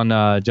out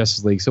on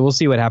Justice League, so we'll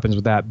see what happens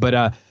with that.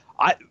 But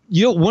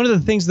one of the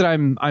things that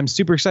I'm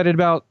super excited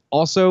about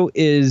also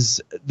is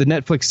the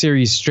Netflix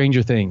series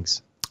Stranger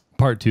Things.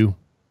 Part 2.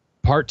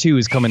 Part 2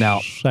 is coming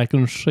out.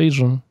 Second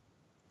season.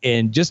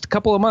 In just a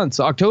couple of months,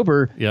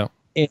 October. Yeah.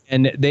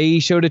 And they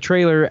showed a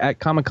trailer at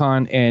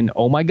Comic-Con, and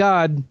oh my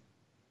god,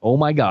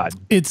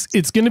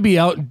 it's going to be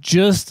out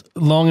just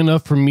long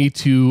enough for me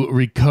to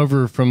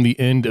recover from the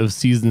end of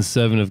season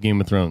 7 of Game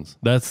of Thrones.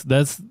 That's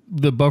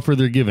the buffer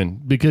they're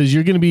given, because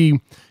you're going to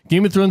be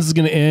Game of Thrones is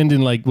going to end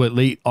in like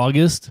late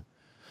August,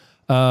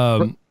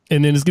 and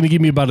then it's going to give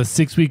me about a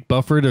 6-week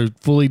buffer to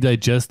fully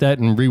digest that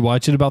and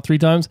rewatch it about 3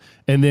 times,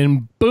 and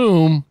then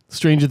boom,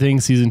 Stranger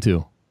Things season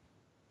 2.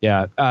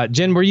 Yeah,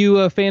 Jen, were you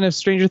a fan of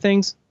Stranger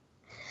Things?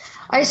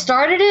 I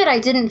started it, I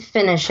didn't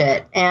finish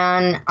it,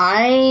 and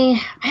I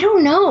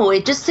don't know,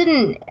 it just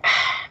didn't.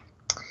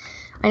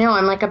 I know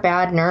I'm like a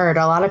bad nerd.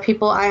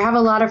 I have a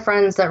lot of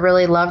friends that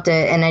really loved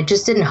it, and it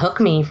just didn't hook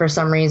me for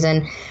some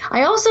reason.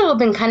 I also have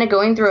been kind of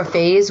going through a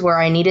phase where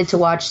I needed to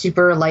watch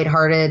super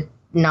lighthearted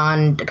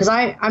because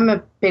I'm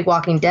a big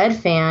Walking Dead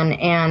fan,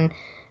 and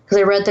because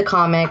I read the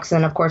comics,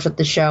 and of course with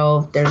the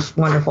show, there's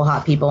wonderful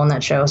hot people in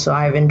that show, so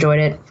I've enjoyed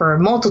it for a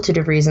multitude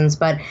of reasons.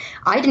 But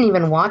I didn't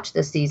even watch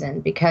this season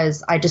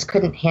because I just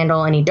couldn't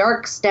handle any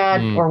dark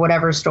stat or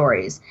whatever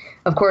stories.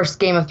 Of course,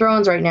 Game of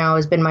Thrones right now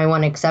has been my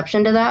one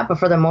exception to that, but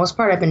for the most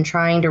part, I've been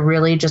trying to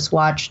really just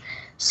watch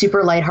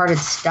super lighthearted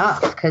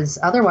stuff, because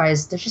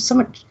otherwise there's just so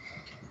much.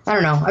 I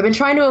don't know. I've been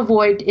trying to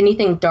avoid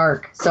anything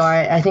dark, so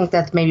I think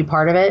that's maybe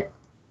part of it.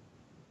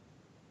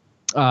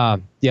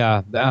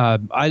 Yeah.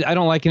 I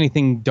don't like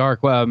anything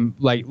dark.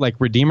 Like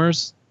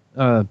Redeemers.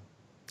 Oh,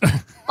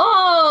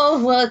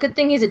 well, good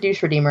thing he's a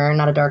douche redeemer and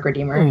not a dark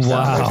redeemer.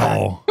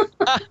 Wow.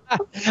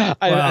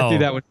 I do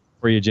that one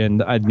for you,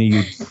 Jen. I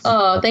need.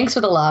 Oh, thanks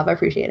for the love. I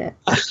appreciate it.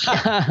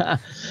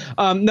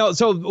 No,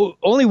 so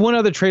only one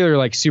other trailer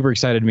like super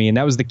excited me, and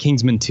that was the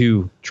Kingsman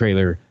 2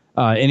 trailer.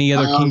 Any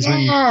other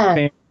Kingsman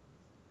fan?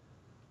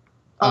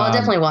 Oh, I'll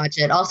definitely watch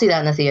it. I'll see that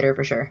in the theater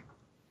for sure.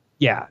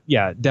 Yeah,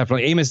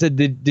 definitely. Amos,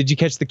 did you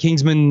catch the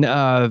Kingsman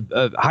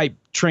hype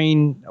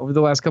train over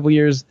the last couple of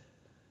years?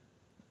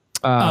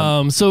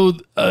 So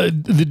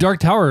the Dark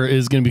Tower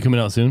is going to be coming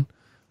out soon.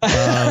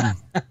 Yeah.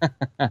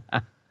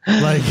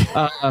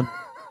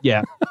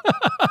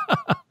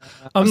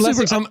 I'm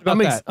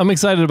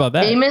excited about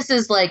that. Amos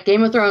is like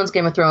Game of Thrones.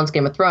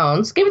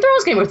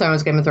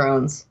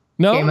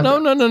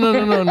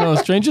 No.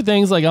 Stranger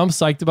Things, like I'm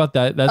psyched about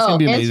that. That's gonna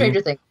be amazing. And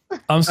Stranger Things.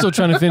 I'm still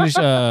trying to finish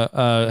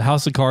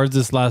House of Cards,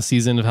 this last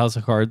season of House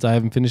of Cards. I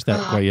haven't finished that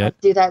quite yet.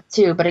 I do that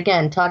too, but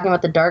again, talking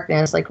about the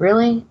darkness, like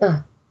really,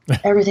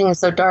 everything is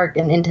so dark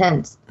and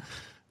intense.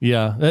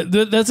 Yeah,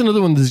 that's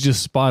another one that's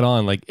just spot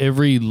on. Like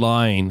every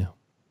line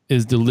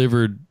is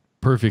delivered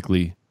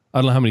perfectly. I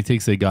don't know how many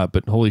takes they got,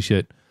 but holy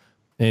shit!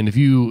 And if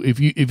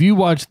you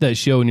watch that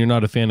show and you're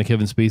not a fan of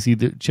Kevin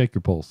Spacey, check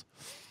your pulse.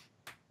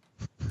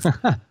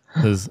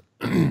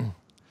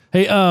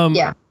 Hey,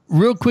 yeah.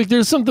 Real quick,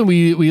 there's something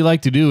we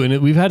like to do,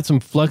 and we've had some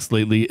flux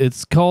lately.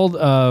 It's called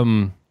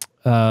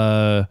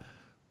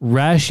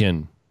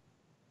ration.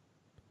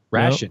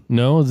 Ration?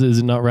 No, is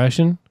it not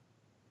ration?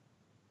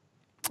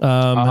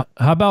 How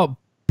about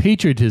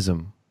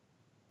patriotism?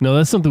 No,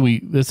 that's something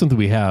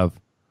we have.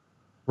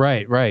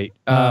 Right.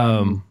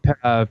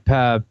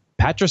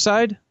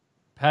 Patricide?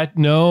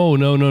 No,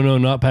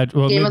 not Pat.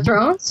 Well, Game of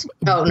Thrones?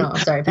 Oh no,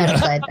 sorry,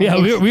 Patricide.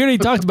 Yeah, we already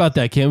talked about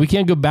that, Ken. We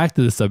can't go back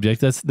to the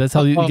subject. That's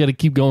how you got to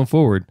keep going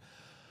forward.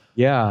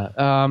 Yeah.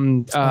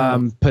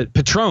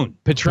 Patron.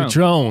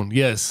 Patron.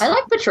 Yes. I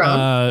like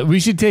Patron.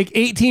 We should take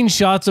 18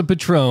 shots of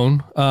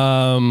Patron.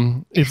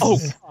 God,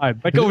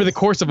 like over the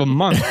course of a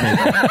month.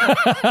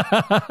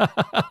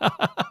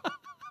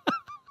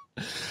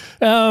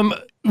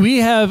 We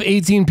have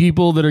 18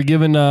 people that are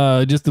giving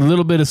just a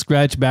little bit of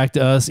scratch back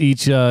to us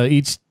each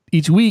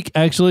week,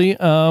 actually,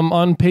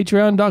 on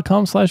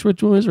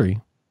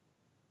patreon.com/ritualmisery.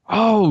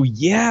 Oh,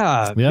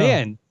 yeah.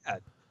 Man.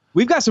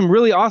 We've got some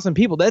really awesome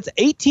people. That's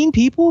 18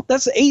 people.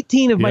 That's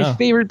 18 of my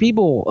favorite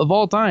people of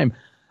all time.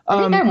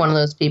 I think I'm one of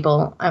those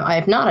people.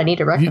 If not, I need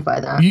to rectify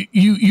that.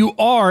 You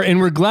are, and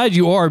we're glad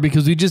you are,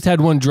 because we just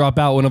had one drop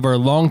out. One of our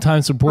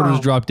longtime supporters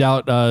dropped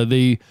out.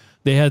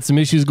 They had some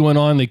issues going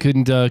on. They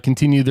couldn't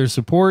continue their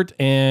support,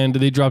 and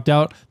they dropped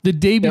out the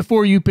day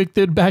before you picked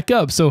it back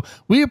up. So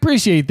we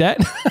appreciate that.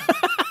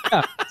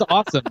 Yeah, it's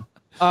awesome.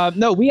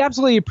 No, we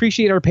absolutely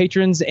appreciate our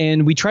patrons,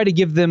 and we try to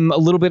give them a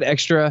little bit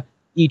extra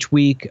each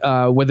week,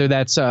 whether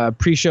that's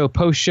pre-show,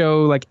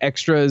 post-show, like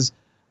extras.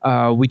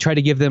 We try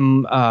to give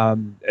them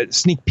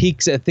sneak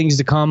peeks at things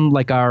to come,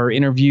 like our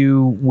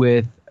interview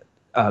with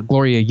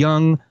Gloria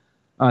Young.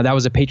 That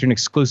was a patron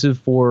exclusive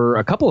for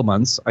a couple of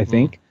months, I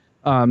think.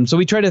 So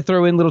we try to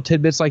throw in little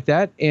tidbits like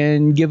that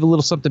and give a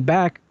little something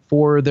back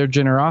for their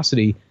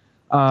generosity.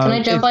 Can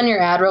I jump on your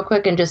ad real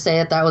quick and just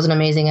say that was an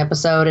amazing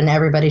episode and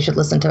everybody should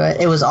listen to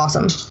it? It was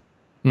awesome.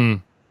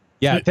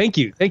 Yeah, thank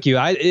you.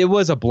 It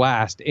was a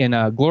blast,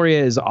 and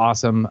Gloria is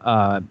awesome.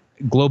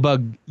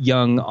 Glowbug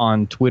Young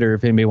on Twitter,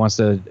 if anybody wants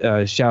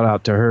to shout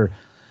out to her.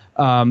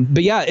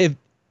 But yeah,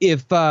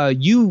 if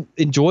you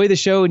enjoy the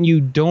show and you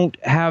don't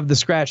have the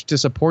scratch to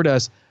support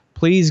us,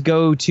 please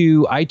go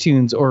to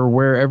iTunes or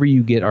wherever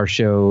you get our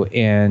show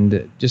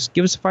and just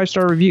give us a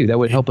 5-star review. That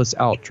would help us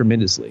out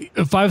tremendously.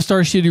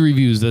 5-star shitty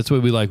reviews. That's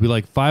what we like. We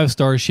like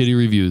 5-star shitty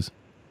reviews.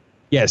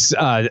 Yes.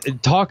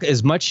 Talk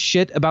as much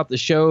shit about the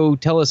show.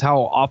 Tell us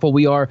how awful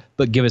we are,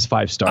 but give us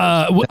 5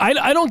 stars.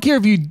 I don't care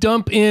if you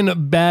dump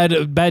in bad.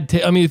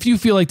 I mean, if you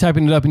feel like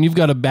typing it up and you've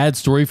got a bad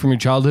story from your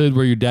childhood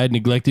where your dad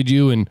neglected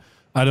you and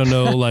I don't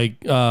know, like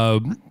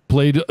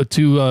played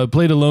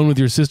alone with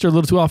your sister a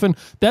little too often,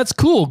 that's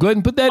cool. Go ahead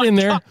and put that in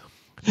there.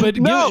 But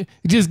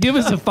just give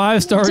us a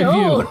 5-star review.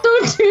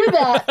 Don't do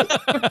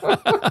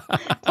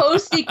that.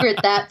 Post secret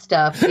that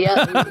stuff.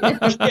 Yeah.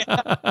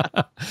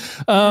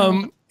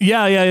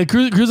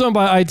 Cruise on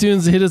by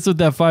iTunes. Hit us with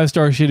that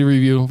 5-star shitty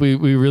review.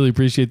 We really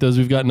appreciate those.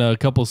 We've gotten a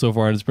couple so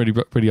far, and it's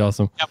pretty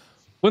awesome. Yep.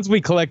 Once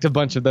we collect a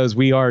bunch of those,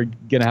 we are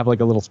gonna have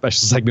like a little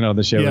special segment on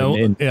the show.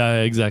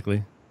 Yeah,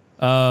 exactly.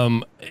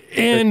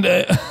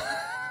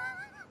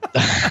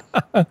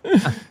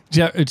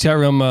 Chat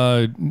room.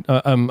 I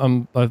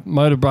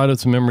might have brought up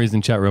some memories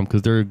in chat room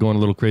because they're going a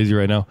little crazy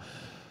right now.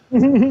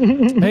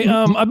 Hey,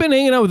 I've been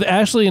hanging out with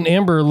Ashley and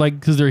Amber,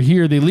 because they're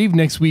here. They leave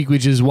next week,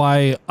 which is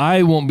why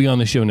I won't be on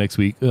the show next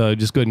week.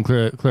 Just go ahead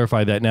and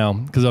clarify that now,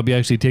 because I'll be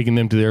actually taking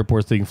them to the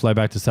airport so they can fly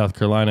back to South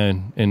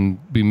Carolina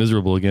and be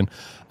miserable again.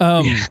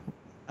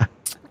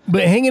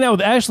 But hanging out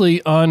with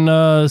Ashley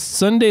on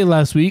Sunday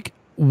last week,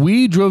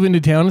 we drove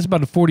into town. It's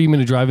about a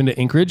 40-minute drive into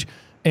Anchorage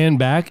and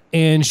back,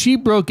 and she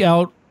broke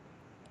out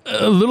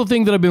a little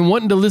thing that I've been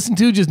wanting to listen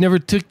to, just never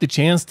took the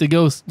chance to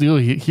go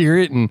hear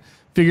it and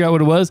figure out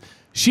what it was.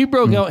 She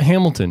broke out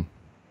Hamilton,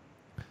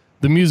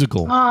 the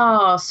musical.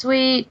 Oh,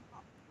 sweet.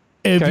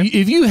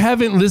 If you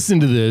haven't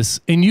listened to this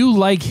and you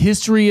like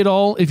history at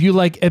all, if you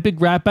like epic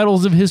rap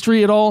battles of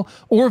history at all,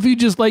 or if you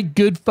just like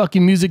good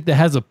fucking music that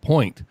has a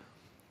point,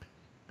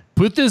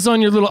 put this on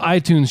your little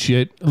iTunes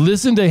shit.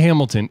 Listen to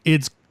Hamilton.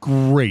 It's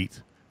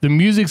great. The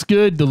music's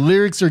good. The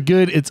lyrics are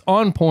good. It's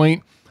on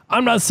point.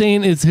 I'm not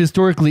saying it's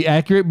historically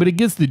accurate, but it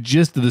gets the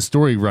gist of the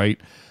story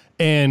right.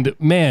 And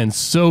man,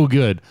 so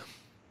good.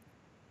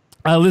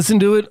 I listened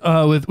to it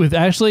with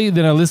Ashley.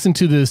 Then I listened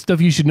to the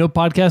Stuff You Should Know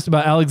podcast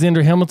about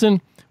Alexander Hamilton,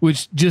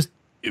 which just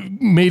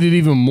made it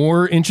even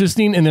more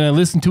interesting. And then I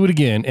listened to it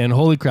again, and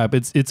holy crap,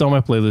 it's on my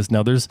playlist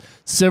now. There's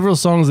several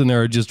songs in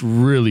there are just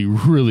really,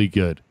 really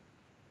good.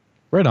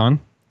 Right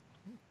on.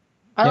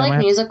 I like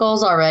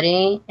musicals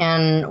already,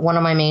 and one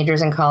of my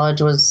majors in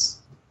college was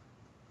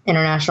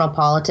international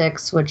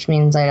politics, which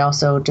means I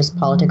also just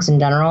politics in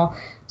general.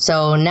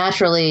 So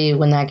naturally,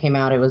 when that came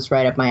out, it was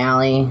right up my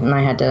alley, and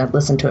I had to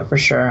listen to it for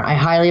sure. I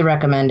highly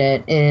recommend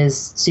it. It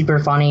is super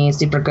funny,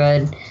 super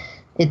good.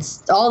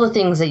 It's all the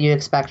things that you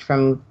expect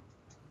from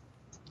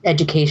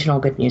educational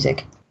good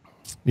music.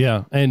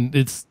 Yeah, and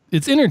it's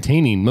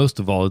entertaining most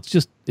of all. It's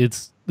just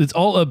it's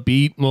all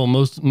upbeat. Well,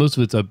 most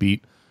of it's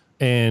upbeat,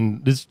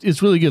 and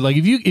it's really good. Like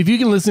if you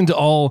can listen to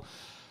all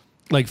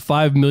like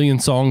 5 million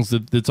songs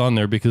that's on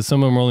there, because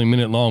some of them are only a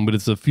minute long, but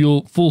it's a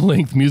full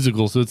length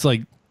musical, so it's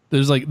like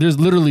there's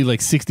literally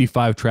like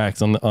 65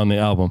 tracks on the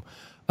album.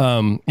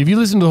 If you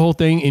listen to the whole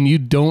thing and you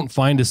don't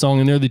find a song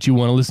in there that you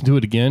want to listen to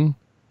it again,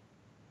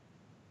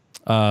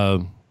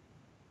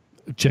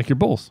 check your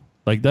pulse.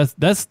 Like that's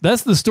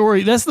the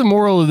story. That's the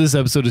moral of this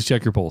episode, is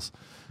check your pulse.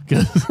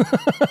 If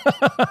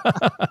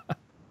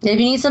you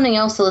need something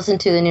else to listen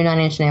to, the new 9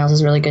 Inch Nails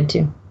is really good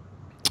too.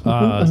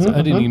 I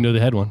didn't even know they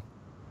had one.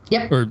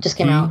 Yep, just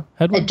came out.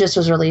 It just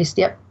was released.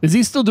 Yep. Is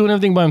he still doing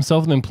everything by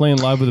himself and then playing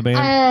live with a band?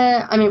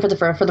 I mean, for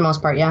the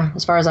most part, yeah.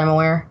 As far as I'm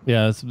aware.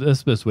 Yeah, that's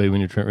the best way when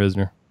you're Trent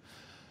Reznor.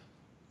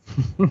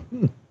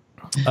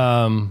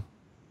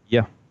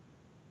 Yeah.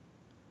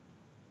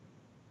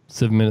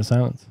 7-minute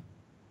silence.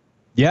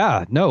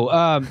 Yeah.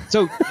 No.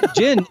 So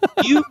Jenn,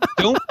 you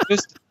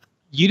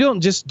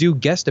don't just do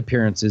guest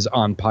appearances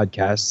on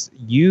podcasts.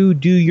 You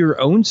do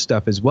your own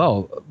stuff as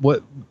well.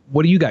 What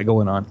do you got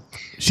going on?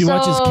 She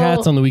watches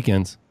cats on the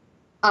weekends.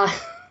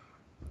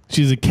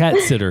 She's a cat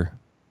sitter.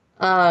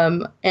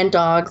 And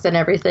dogs and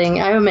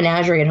everything. I have a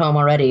menagerie at home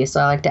already,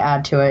 so I like to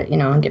add to it,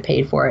 and get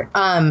paid for it.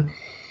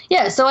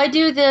 Yeah, so I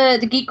do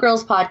the Geek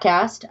Girls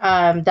podcast.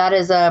 That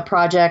is a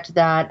project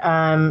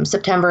that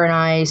September and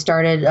I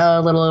started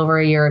a little over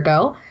a year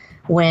ago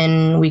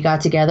when we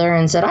got together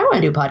and said, I want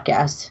to do a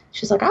podcast.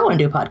 She's like, I want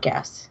to do a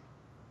podcast.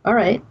 All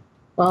right,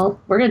 well,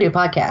 we're going to do a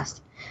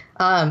podcast.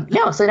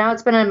 So now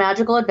it's been a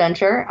magical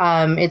adventure.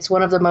 It's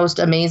one of the most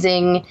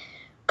amazing,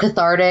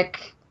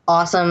 cathartic,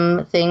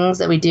 awesome things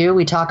that we do.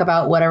 We talk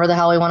about whatever the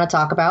hell we want to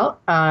talk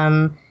about.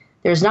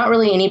 There's not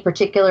really any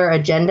particular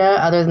agenda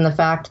other than the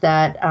fact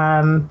that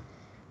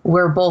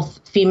we're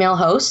both female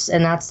hosts,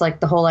 and that's like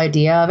the whole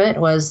idea of it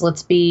was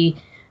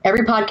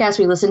every podcast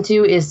we listen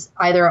to is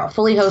either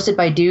fully hosted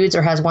by dudes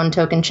or has one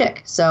token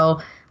chick.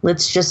 So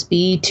let's just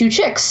be 2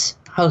 chicks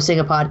hosting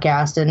a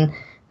podcast, and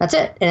that's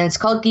it. And it's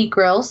called Geek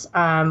Girls.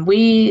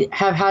 We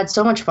have had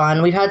so much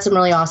fun. We've had some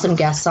really awesome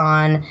guests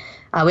on.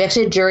 We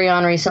actually had Jury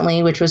on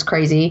recently, which was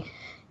crazy.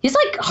 He's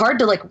like hard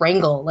to like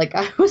wrangle. Like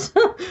we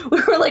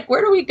were like,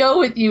 where do we go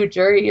with you,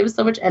 Jury? You have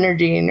so much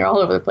energy and you're all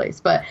over the place.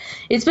 But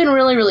it's been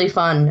really, really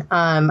fun.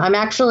 I'm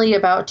actually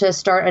about to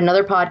start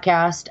another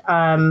podcast.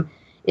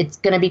 It's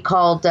going to be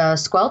called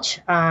Squelch.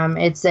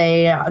 It's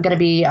going to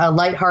be a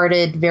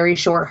lighthearted, very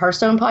short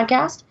Hearthstone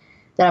podcast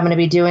that I'm going to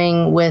be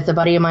doing with a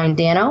buddy of mine,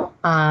 Dano.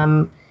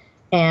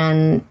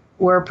 And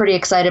we're pretty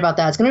excited about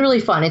that. It's going to be really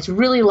fun. It's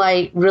really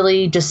light,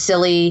 really just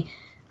silly.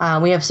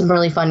 We have some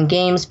really fun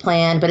games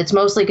planned, but it's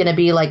mostly going to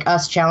be like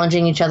us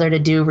challenging each other to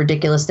do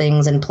ridiculous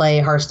things and play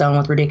Hearthstone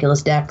with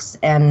ridiculous decks,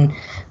 and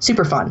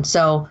super fun.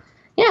 So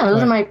yeah,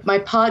 those are my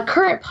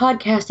current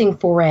podcasting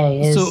foray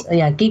is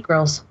Geek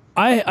Girls.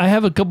 I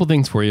have a couple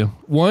things for you.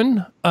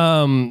 One,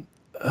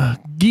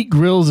 Geek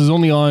Grills is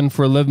only on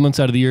for 11 months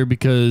out of the year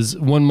because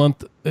one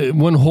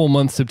whole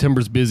month,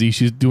 September's busy.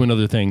 She's doing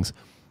other things.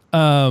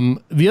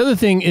 The other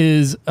thing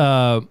is,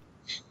 I'm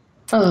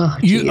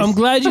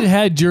glad you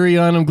had Jury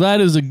on. I'm glad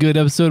it was a good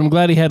episode. I'm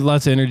glad he had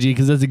lots of energy,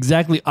 because that's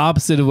exactly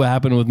opposite of what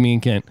happened with me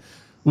and Kent.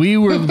 We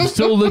were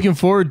so looking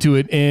forward to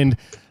it, and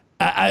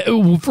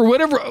for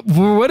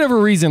whatever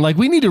reason, like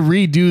we need to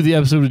redo the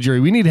episode with Jerry.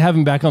 We need to have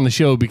him back on the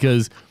show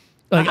because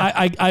like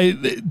I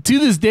to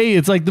this day,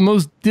 it's like the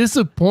most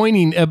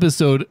disappointing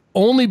episode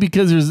only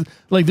because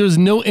there's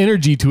no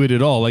energy to it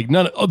at all. Like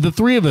none of the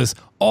three of us,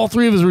 all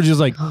three of us were just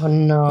like, oh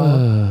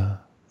no.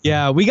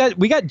 Yeah, we got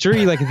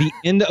Jerry like at the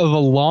end of a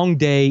long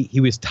day. He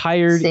was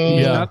tired.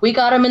 Yeah. We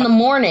got him in the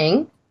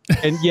morning.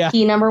 And yeah.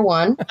 Key number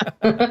 1.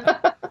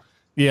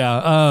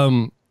 Yeah.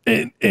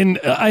 And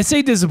I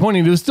say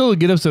disappointing. It was still a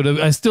good episode.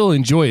 I still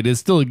enjoy it. It's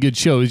still a good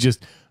show. It's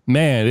just,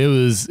 man, it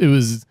was.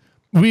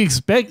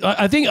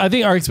 I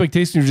think our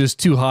expectations were just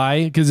too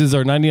high because it's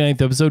our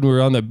 99th episode. And we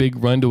were on that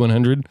big run to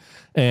 100,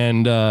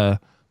 and I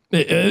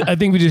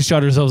think we just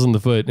shot ourselves in the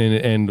foot.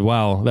 And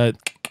wow, that.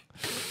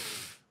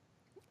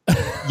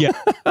 Yeah.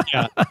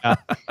 You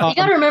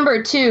got to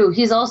remember too.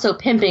 He's also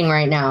pimping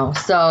right now,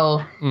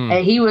 so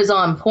he was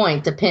on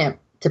point to pimp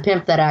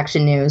that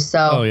Action News.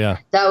 So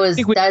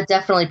that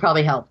definitely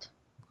probably helped.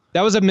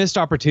 That was a missed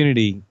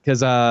opportunity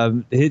because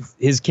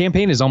his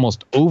campaign is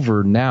almost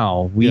over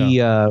now. We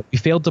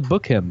failed to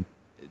book him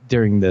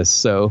during this,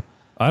 so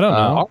I don't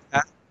know.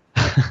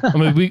 I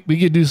mean, we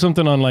could do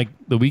something on like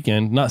the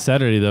weekend, not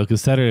Saturday though,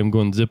 because Saturday I'm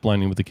going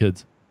ziplining with the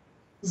kids.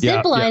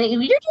 Ziplining? You're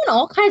doing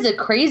all kinds of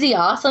crazy,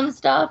 awesome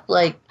stuff,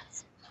 like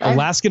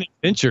Alaskan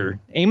adventure.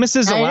 Amos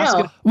is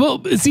Alaskan.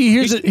 Well, see,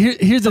 here's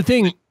the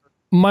thing.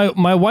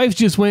 My wife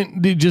just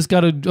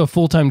got a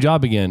full-time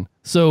job again,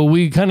 so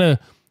we kind of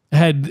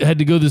had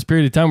to go this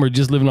period of time where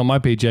just living on my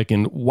paycheck,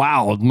 and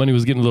wow, money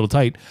was getting a little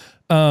tight.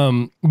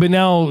 But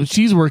now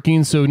she's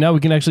working, so now we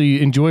can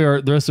actually enjoy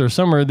the rest of our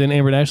summer. Then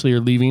Amber and Ashley are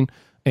leaving,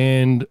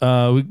 and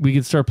we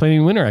can start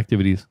planning winter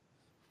activities.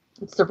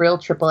 It's the real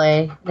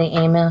AAA, the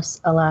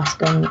Amos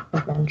Alaskan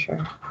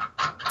Adventure.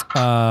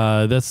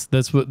 That's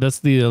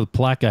the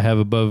plaque I have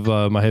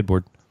above my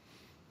headboard.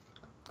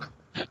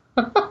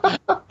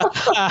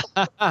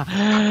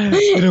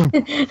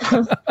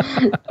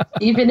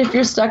 Even if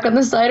you're stuck on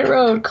the side of the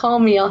road, call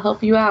me. I'll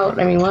help you out.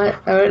 I mean, what?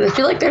 I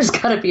feel like there's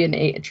got to be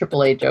a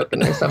AAA joke in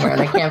there somewhere,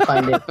 and I can't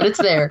find it. But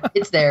it's there.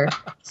 It's there.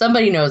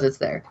 Somebody knows it's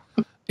there.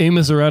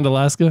 Amos around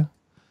Alaska?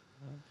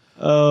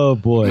 Oh,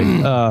 boy.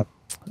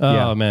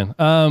 Oh, man.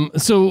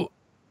 So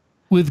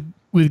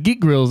with Geek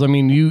Grills, I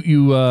mean,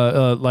 you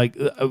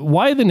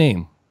why the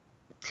name?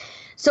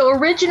 So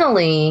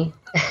originally,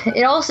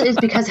 it also is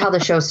because how the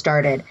show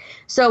started.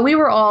 So we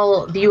were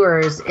all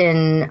viewers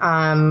in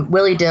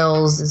Willie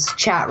Dill's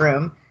chat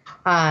room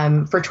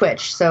for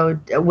Twitch. So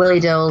Willie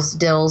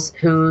Dills,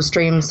 who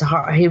streams,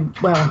 he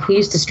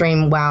used to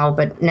stream WoW,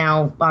 but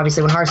now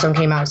obviously when Hearthstone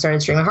came out, he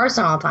started streaming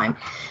Hearthstone all the time.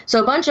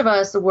 So a bunch of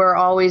us were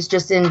always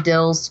just in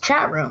Dill's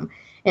chat room.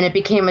 And it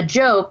became a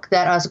joke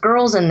that us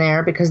girls in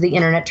there, because the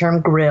internet term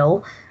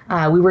grill,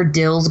 we were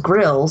Dill's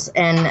Grills.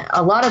 And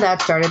a lot of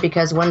that started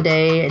because one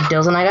day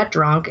Dills and I got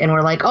drunk and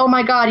we're like, oh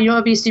my God, you know what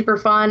would be super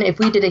fun if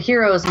we did a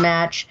heroes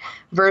match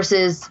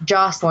versus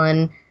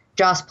Jocelyn,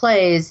 Joss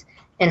Plays,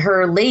 and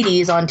her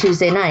ladies on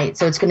Tuesday night.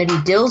 So it's going to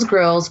be Dill's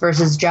Grills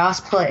versus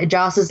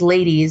Joss's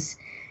ladies.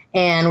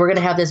 And we're going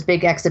to have this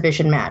big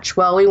exhibition match.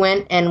 Well, we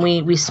went and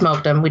we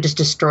smoked them. We just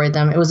destroyed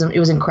them. It was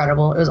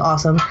incredible. It was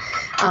awesome.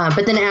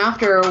 But then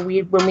after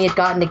when we had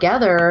gotten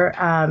together,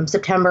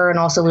 September and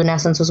also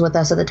Lunescence was with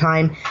us at the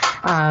time.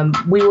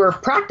 We were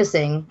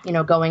practicing,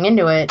 going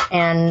into it.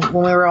 And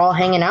when we were all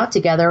hanging out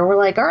together, we're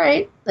like, all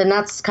right. And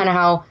that's kind of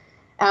how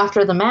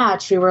after the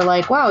match, we were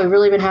like, wow, we've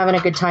really been having a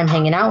good time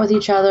hanging out with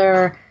each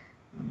other.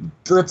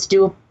 Let's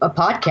do a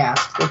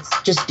podcast. Let's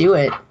just do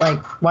it.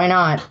 Like, why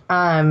not?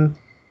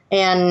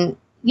 And,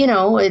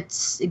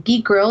 it's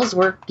Geek Girls.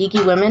 We're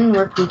geeky women.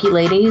 We're geeky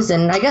ladies.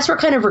 And I guess we're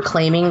kind of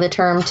reclaiming the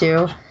term,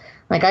 too.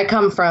 Like, I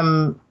come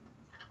from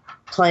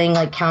playing,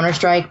 like,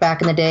 Counter-Strike back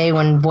in the day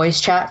when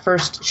voice chat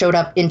first showed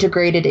up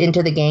integrated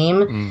into the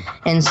game.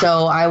 And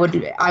so I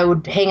would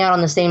hang out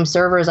on the same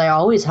servers I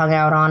always hung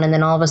out on. And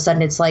then all of a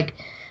sudden it's like,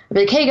 I'd be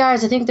like, hey,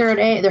 guys, I think they're at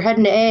A. They're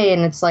heading to A.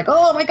 And it's like,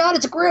 oh, my God,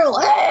 it's a grill.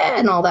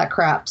 And all that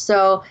crap.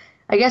 So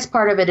I guess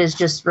part of it is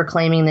just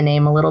reclaiming the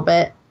name a little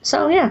bit.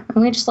 So, yeah,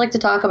 and we just like to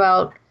talk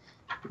about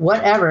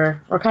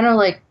whatever. We're kind of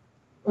like,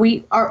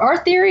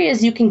 our theory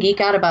is you can geek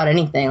out about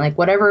anything. Like,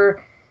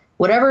 whatever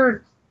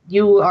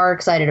you are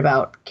excited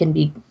about,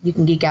 you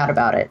can geek out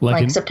about it.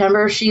 Like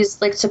September,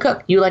 she's likes to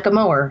cook. You like a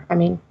mower. I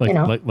mean, like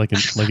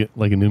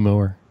a new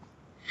mower.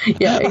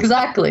 Yeah,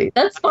 exactly.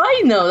 That's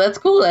fine, though. That's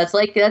cool.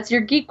 That's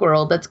your geek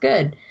world. That's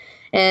good.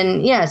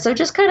 And, yeah, so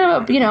just kind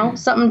of,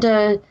 something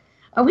to...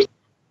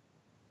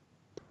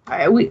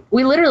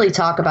 We literally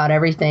talk about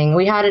everything.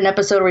 We had an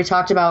episode where we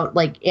talked about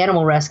like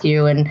animal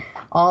rescue and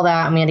all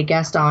that, and we had a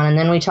guest on, and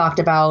then we talked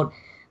about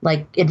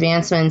like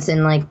advancements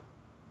in like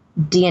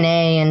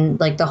DNA and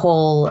like the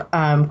whole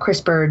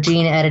CRISPR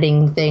gene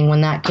editing thing when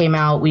that came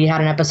out. We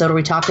had an episode where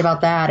we talked about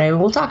that, and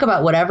we'll talk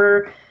about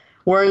whatever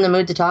we're in the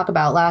mood to talk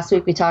about. Last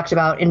week we talked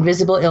about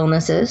invisible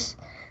illnesses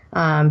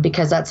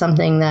because that's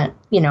something that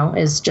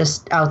is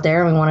just out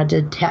there. We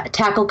wanted to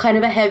tackle kind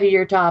of a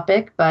heavier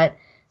topic, but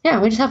yeah,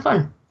 we just have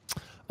fun.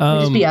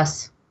 Just be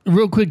us.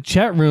 Real quick,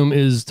 chat room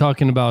is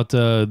talking about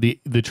the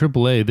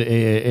AAA, the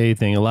AAA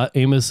thing,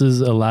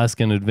 Amos's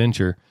Alaskan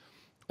Adventure.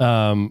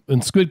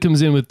 And Squid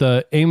comes in with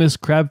Amos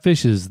crab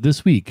fishes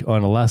this week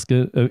on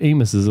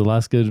Amos's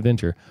Alaska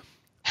Adventure.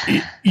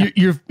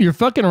 You're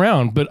fucking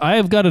around, but I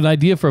have got an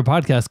idea for a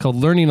podcast called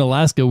Learning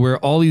Alaska, where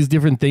all these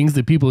different things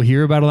that people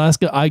hear about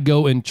Alaska, I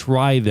go and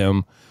try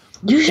them.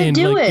 You should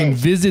do it and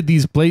visit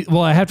these places.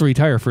 Well, I have to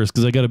retire first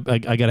because I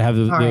gotta have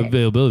the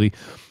availability.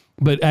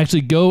 But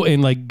actually go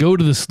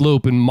to the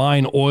slope and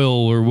mine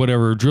oil or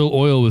whatever, drill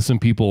oil with some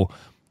people,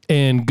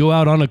 and go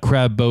out on a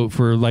crab boat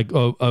for like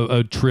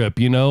a trip,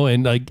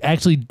 and like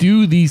actually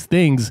do these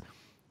things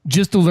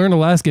just to learn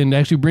Alaska and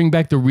actually bring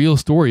back the real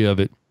story of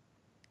it.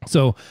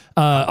 So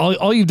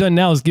all you've done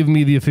now is give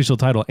me the official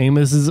title,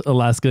 Amos's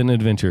Alaskan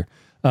Adventure,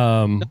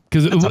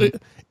 because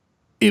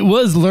it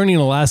was Learning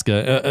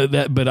Alaska,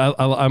 but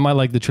I might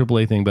like the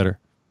AAA thing better.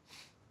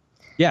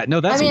 Yeah,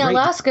 no, that's.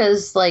 Alaska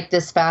is like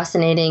this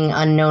fascinating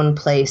unknown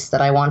place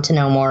that I want to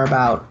know more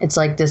about. It's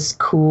like this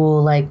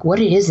cool, like what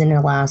it is in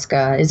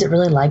Alaska. Is it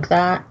really like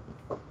that?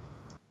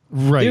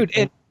 Right,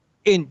 dude.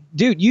 And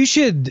dude, you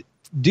should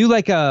do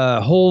like a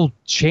whole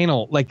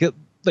channel, like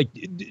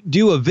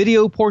do a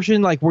video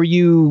portion, like where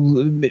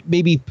you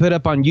maybe put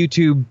up on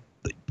YouTube,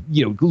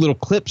 little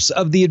clips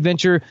of the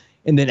adventure,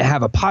 and then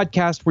have a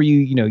podcast where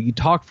you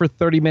talk for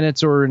 30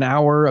 minutes or an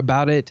hour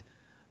about it.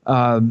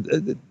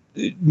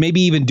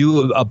 Maybe even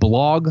do a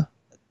blog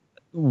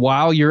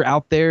while you're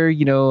out there,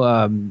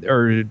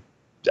 or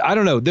I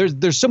don't know.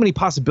 There's so many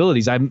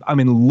possibilities. I'm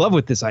in love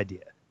with this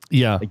idea.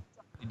 Yeah.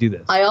 Do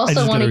this. I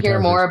also want to hear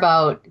more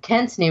about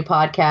Kent's new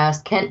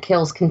podcast, Kent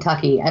Kills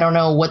Kentucky. I don't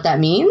know what that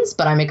means,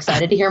 but I'm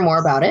excited to hear more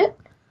about it.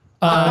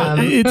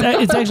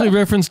 It's actually a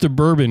reference to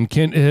bourbon.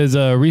 Kent has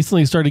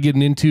recently started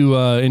getting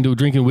into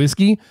drinking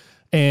whiskey.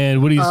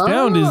 And what he's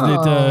found is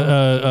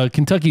that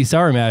Kentucky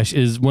Sour Mash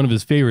is one of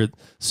his favorite.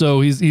 So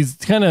he's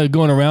kind of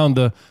going around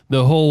the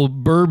whole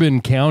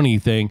Bourbon County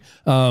thing,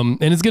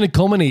 and it's going to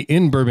culminate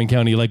in Bourbon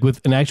County, like with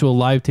an actual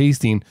live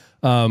tasting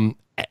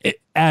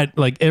at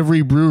like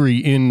every brewery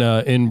in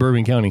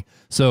Bourbon County.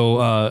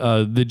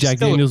 So the Jack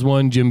Daniels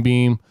one, Jim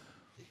Beam.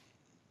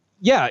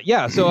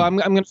 Yeah. So I'm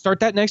going to start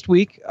that next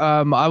week.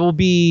 I will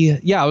be.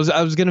 Yeah, I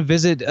was going to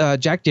visit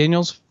Jack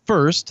Daniels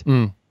first.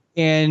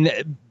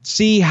 And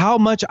see how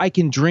much I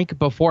can drink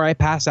before I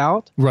pass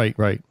out. Right.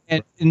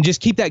 And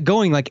just keep that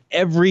going. Like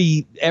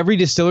every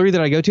distillery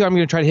that I go to, I'm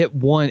going to try to hit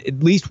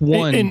at least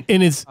one. And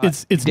it's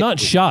not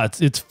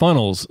shots, it's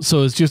funnels.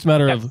 So it's just a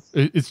matter of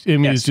it's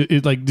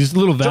like just a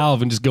little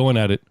valve and just going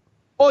at it.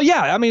 Well,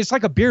 yeah. I mean, it's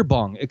like a beer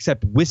bong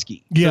except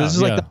whiskey. Yeah. So this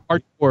is like the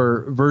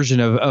hardcore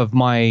version of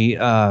my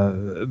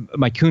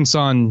my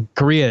Kunsan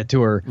Korea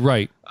tour.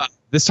 Right.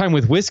 This time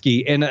with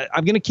whiskey, and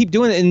I'm going to keep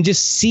doing it and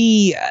just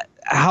see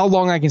how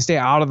long I can stay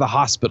out of the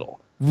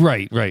hospital.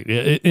 Right.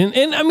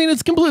 And I mean,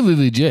 it's completely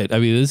legit. I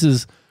mean, this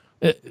is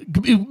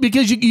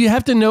because you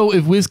have to know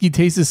if whiskey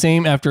tastes the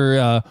same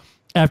after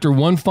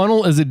one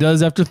funnel as it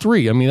does after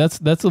three. I mean,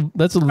 that's a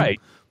right.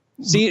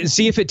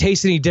 See if it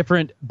tastes any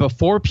different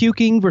before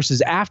puking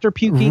versus after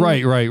puking.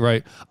 Right.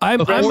 Rest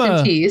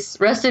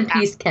in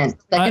peace, Kent.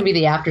 That can be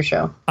the after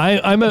show.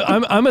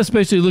 I'm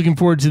especially looking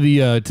forward to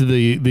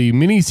the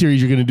mini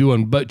series you're going to do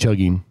on butt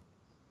chugging.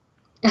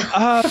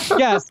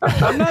 Yes,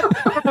 I'm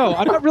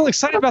not really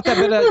excited about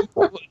that,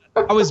 but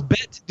I was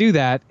bet to do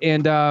that,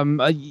 and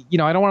I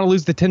don't want to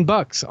lose the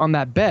 $10 on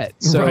that bet.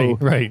 So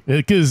right,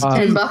 because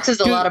 $10 is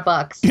a lot of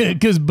bucks.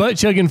 Because butt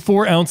chugging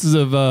 4 ounces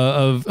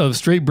of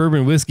straight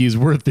bourbon whiskey is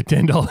worth the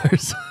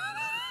 $10.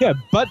 Yeah,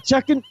 butt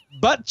chugging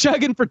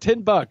for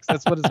 $10.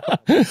 That's what it's called.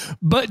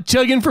 Butt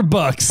chugging for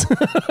bucks.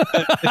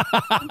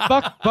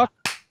 buck.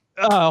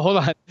 Hold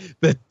on,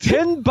 the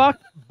 $10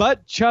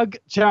 butt chug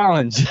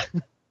challenge.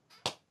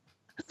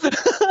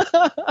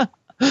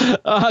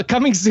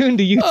 Coming soon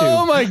to YouTube.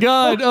 Oh my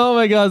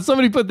god!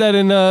 Somebody put that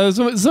in.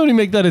 Somebody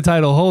make that a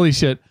title. Holy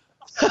shit!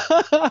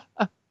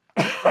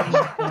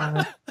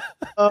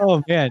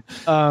 Oh man,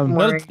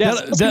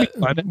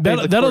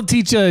 that'll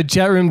teach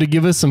chat room to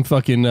give us some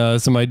fucking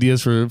some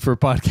ideas for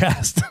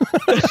podcast.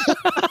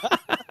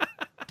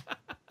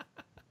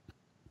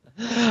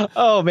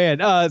 Oh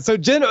man, so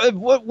Jen,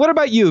 what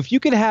about you? If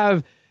you could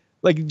have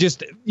like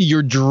just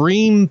your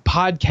dream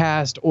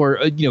podcast or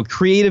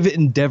creative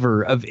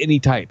endeavor of any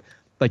type,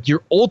 like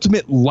your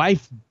ultimate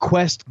life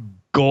quest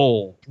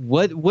goal,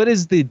 what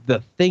is the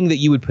thing that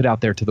you would put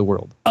out there to the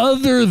world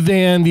other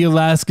than the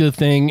Alaska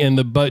thing and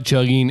the butt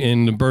chugging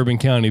in Bourbon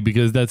County?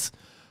 Because that's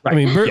right. I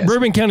mean,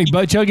 Bourbon County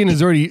butt chugging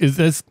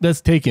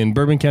that's taken.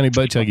 Bourbon County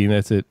butt chugging,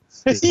 that's it.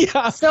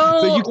 Yeah.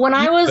 So when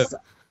I was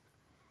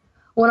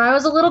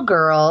a little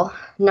girl,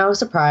 no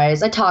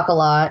surprise, I talk a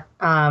lot.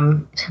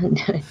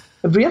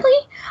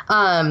 Really?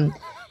 And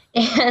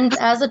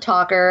as a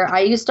talker,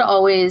 I used to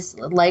always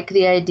like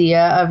the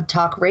idea of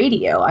talk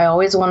radio. I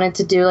always wanted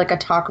to do like a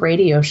talk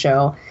radio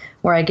show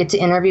where I get to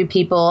interview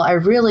people. I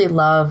really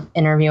love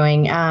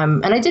interviewing.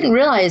 And I didn't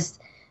realize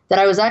that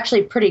I was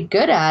actually pretty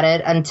good at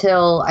it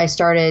until I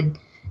started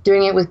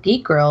doing it with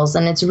Geek Girls.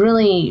 And it's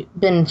really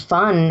been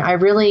fun. I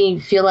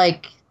really feel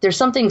like there's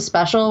something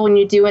special when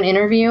you do an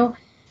interview,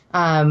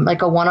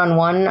 like a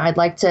one-on-one. I'd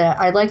like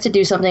to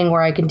do something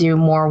where I can do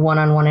more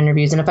one-on-one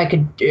interviews. And if I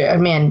could,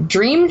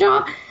 dream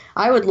job,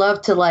 I would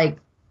love to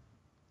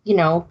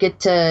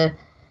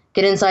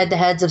get inside the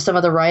heads of some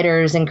of the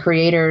writers and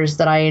creators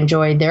that I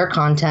enjoyed their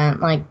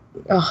content. Like,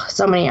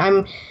 so many.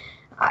 I'm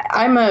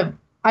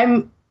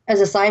as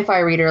a sci-fi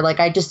reader, like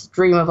I just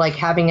dream of like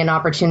having an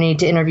opportunity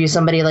to interview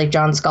somebody like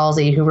John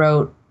Scalzi, who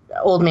wrote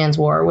Old Man's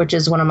War, which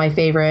is one of my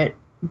favorite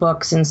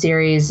books and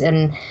series,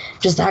 and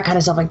just that kind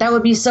of stuff. Like that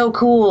would be so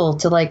cool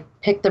to like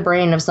pick the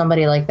brain of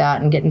somebody like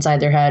that and get inside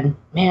their head.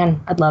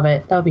 Man, I'd love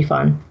it. That would be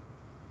fun.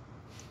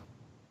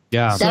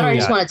 Yeah. That I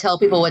just want to tell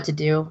people what to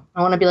do.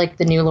 I want to be like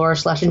the new Laura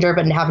Schlesinger,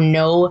 but have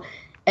no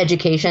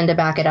education to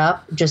back it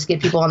up. Just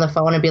get people on the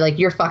phone and be like,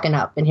 "You're fucking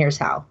up, and here's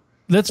how."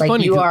 That's like,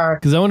 funny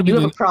because I want to be you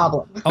have a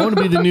problem. I want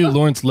to be the new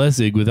Lawrence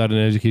Lessig without an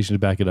education to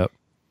back it up.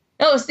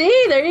 Oh, see,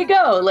 there you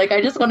go. Like,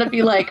 I just want to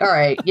be like, all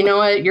right, you know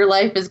what? Your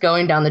life is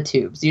going down the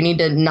tubes. You need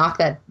to knock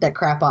that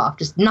crap off.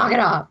 Just knock it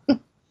off.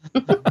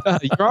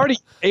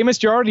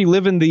 Amos, you're already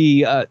living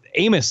the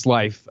Amos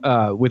life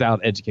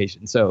without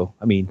education. So,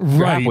 I mean,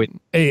 right.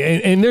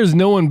 Hey, and there's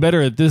no one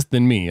better at this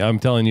than me. I'm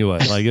telling you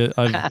what. Like,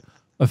 I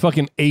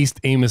fucking aced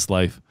Amos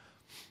life.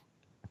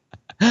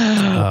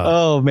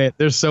 Oh man,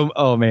 there's some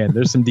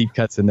deep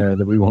cuts in there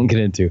that we won't get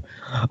into.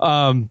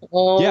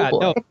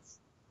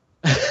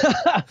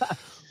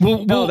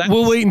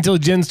 We'll wait until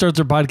Jen starts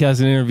her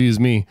podcast and interviews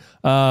me.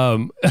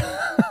 We'll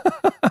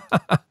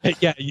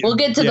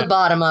get to the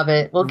bottom of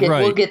it. We'll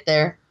get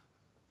there.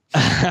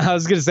 I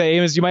was gonna say,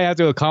 Amos, you might have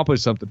to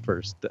accomplish something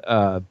first.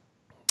 That's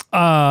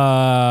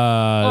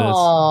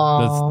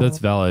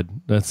valid.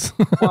 That's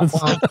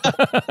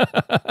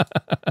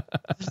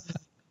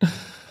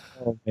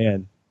oh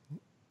man.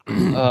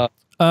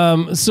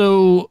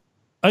 So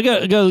I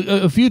got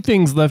a few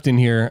things left in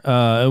here,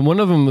 and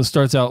one of them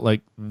starts out like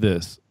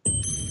this.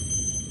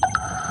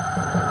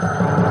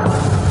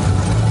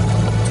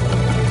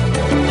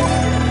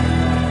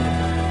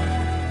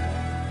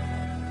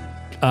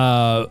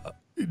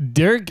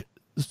 Derek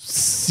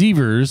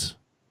Sivers.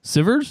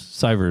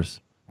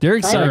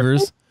 Derek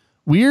Sivers,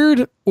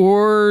 weird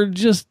or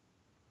just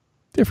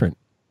different?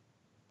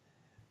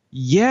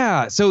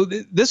 Yeah, so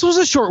this was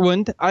a short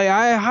one.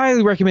 I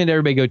highly recommend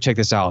everybody go check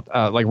this out.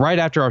 Like right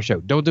after our show.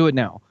 Don't do it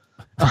now,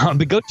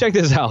 but go check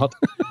this out.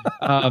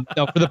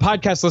 No, for the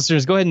podcast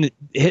listeners, go ahead and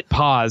hit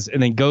pause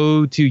and then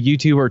go to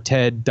YouTube or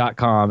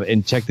TED.com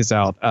and check this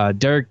out.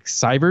 Derek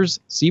Sivers,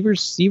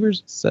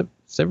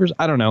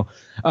 I don't know.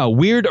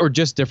 Weird or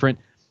just different.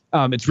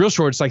 It's real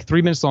short. It's like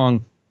 3 minutes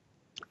long,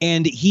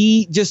 and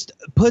he just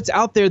puts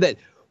out there that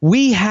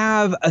we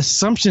have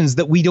assumptions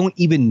that we don't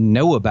even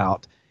know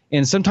about.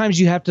 And sometimes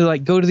you have to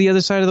like go to the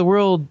other side of the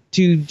world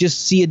to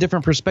just see a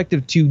different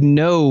perspective to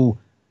know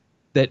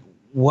that,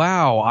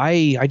 wow,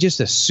 I just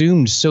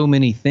assumed so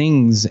many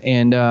things,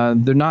 and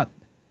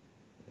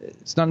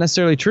it's not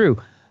necessarily true.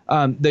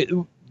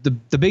 The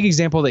big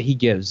example that he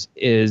gives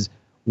is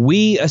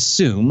we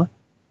assume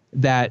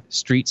that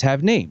streets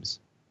have names.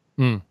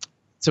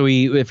 So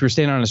if you're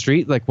standing on a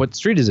street, like, what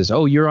street is this?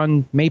 Oh, you're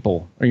on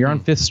Maple, or you're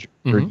on 5th Street,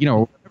 or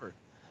whatever.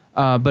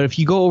 But if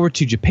you go over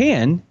to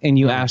Japan and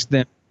you ask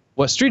them,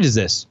 what street is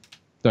this?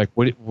 They're like,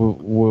 what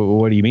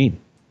do you mean?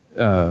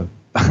 Because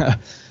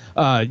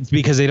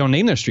they don't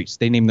name their streets;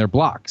 they name their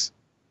blocks.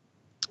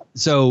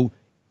 So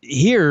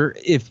here,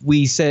 if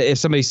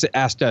somebody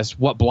asked us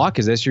what block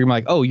is this, you're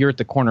gonna be like, oh, you're at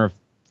the corner of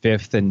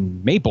 5th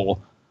and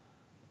Maple.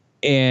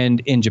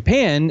 And in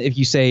Japan, if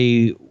you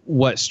say,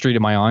 what street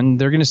am I on?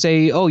 They're gonna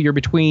say, oh, you're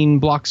between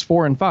blocks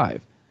 4 and 5.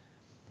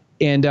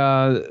 And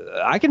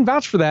I can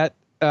vouch for that.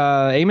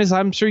 Amos,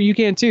 I'm sure you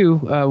can too.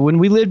 When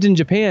we lived in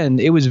Japan,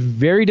 it was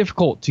very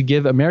difficult to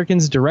give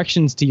Americans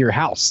directions to your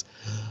house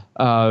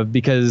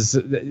because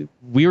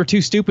we were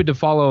too stupid to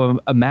follow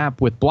a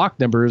map with block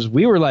numbers.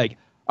 We were like,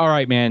 all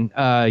right, man,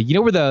 you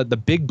know where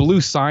the big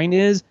blue sign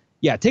is?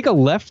 Yeah, take a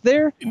left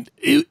there and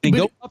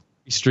go up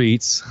the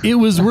streets. It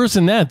was worse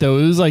than that, though.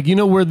 It was like, you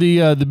know where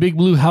the big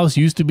blue house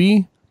used to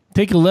be?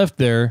 Take a left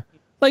there.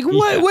 Like,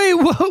 what? Yeah. Wait,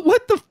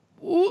 what the...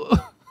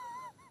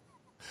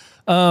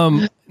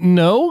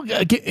 No,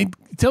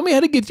 tell me how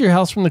to get to your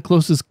house from the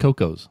closest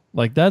Coco's.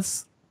 Like,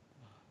 that's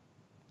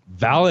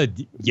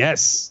valid.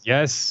 Yes.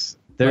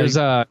 There's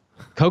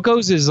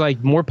Coco's is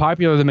like more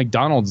popular than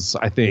McDonald's,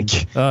 I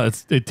think.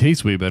 It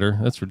tastes way better.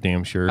 That's for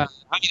damn sure. I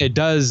mean, it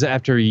does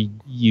after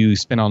you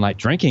spend all night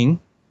drinking.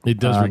 It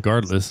does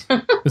regardless.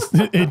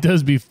 It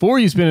does before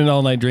you spend it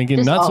all night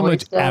drinking, not so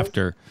much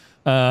after.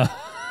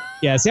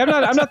 Yeah, see,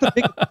 I'm not the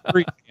big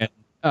curry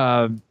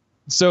fan.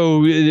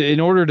 So in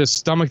order to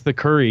stomach the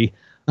curry,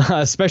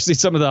 especially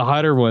some of the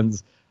hotter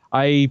ones,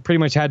 I pretty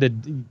much had to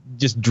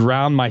just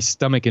drown my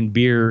stomach in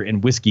beer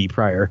and whiskey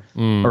prior,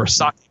 or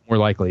sake more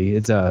likely.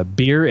 It's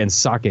beer and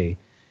sake.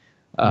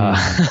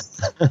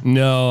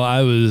 No,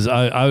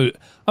 I'm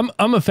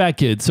a fat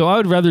kid, so I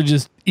would rather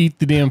just eat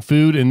the damn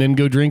food and then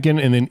go drinking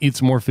and then eat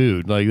some more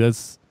food. Like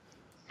that's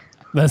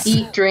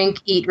eat, drink,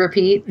 eat,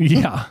 repeat.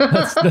 Yeah,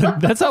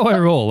 that's how I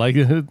roll. Like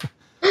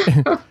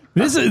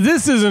This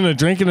isn't a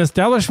drinking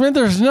establishment.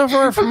 There's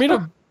nowhere for me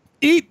to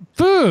eat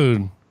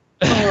food.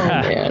 Oh,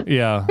 man.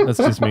 Yeah, that's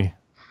just me.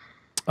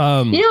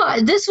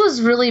 This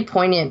was really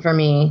poignant for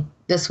me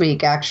this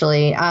week,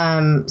 actually.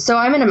 So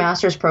I'm in a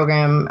master's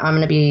program. I'm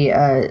going to be,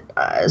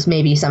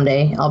 maybe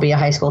someday, I'll be a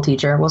high school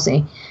teacher. We'll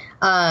see.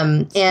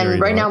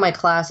 And right now my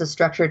class is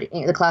structured,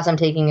 the class I'm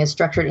taking is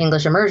structured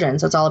English immersion.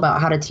 So it's all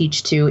about how to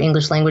teach to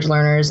English language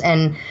learners.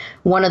 And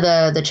one of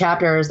the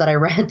chapters that I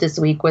read this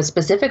week was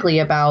specifically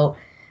about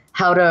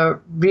how to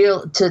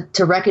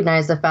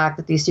recognize the fact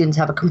that these students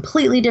have a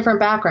completely different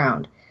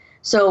background.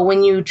 So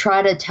when you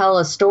try to tell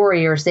a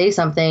story or say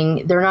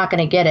something, they're not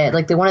going to get it.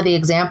 Like one of the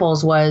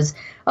examples was,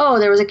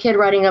 there was a kid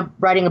riding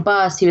a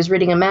bus. He was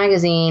reading a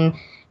magazine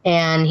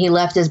and he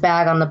left his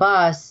bag on the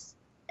bus.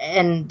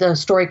 And the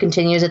story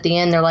continues at the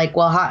end. They're like,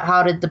 well,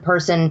 how did the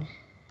person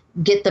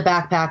get the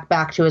backpack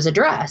back to his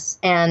address?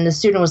 And the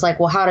student was like,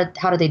 well, how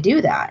did they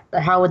do that?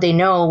 How would they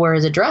know where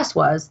his address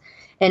was?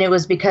 And it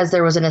was because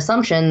there was an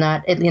assumption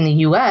that in the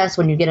U.S.,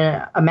 when you get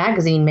a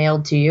magazine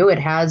mailed to you, it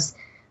has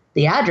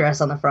the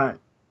address on the front,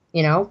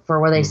 for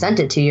where they sent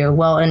it to you.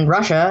 Well, in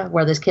Russia,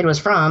 where this kid was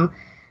from,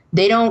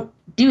 they don't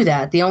do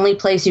that. The only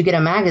place you get a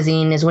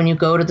magazine is when you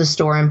go to the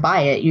store and buy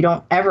it. You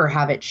don't ever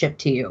have it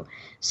shipped to you.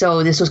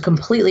 So this was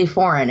completely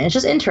foreign. It's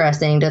just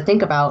interesting to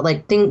think about,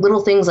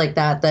 little things like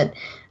that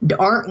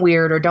aren't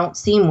weird or don't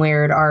seem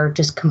weird are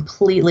just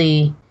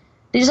completely,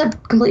 they just have a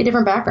completely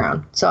different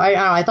background. So I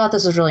don't know, I thought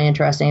this was really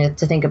interesting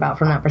to think about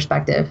from that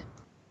perspective.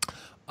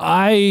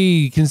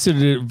 I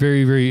considered it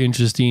very, very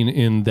interesting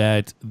in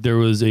that there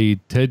was a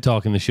TED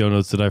Talk in the show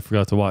notes that I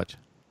forgot to watch.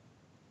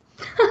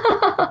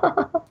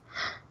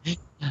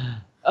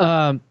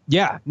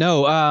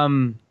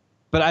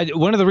 But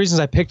one of the reasons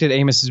I picked it,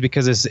 Amos, is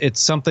because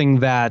it's something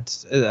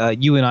that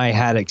you and I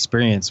had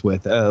experience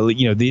with,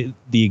 the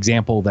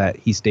example that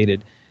he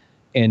stated.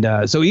 And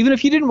so even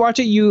if you didn't watch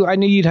it, I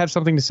knew you'd have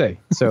something to say.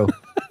 So,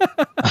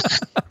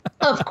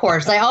 of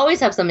course, I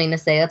always have something to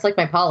say. That's like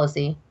my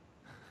policy.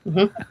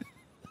 Mm-hmm.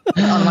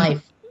 On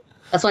life.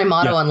 That's my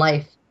motto on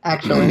life,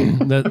 actually.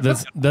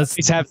 That's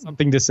always have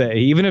something to say,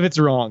 even if it's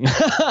wrong.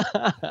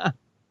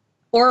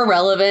 Or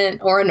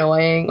irrelevant, or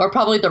annoying, or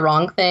probably the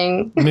wrong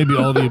thing. Maybe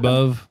all of the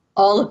above.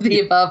 All of the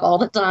above, all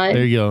the time.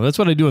 There you go. That's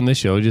what I do on this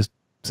show. Just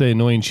say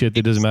annoying shit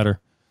that doesn't matter.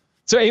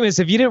 So, Amos,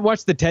 if you didn't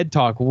watch the TED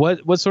Talk,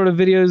 what sort of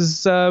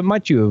videos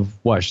might you have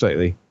watched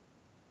lately?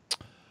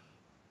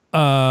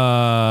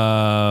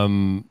 I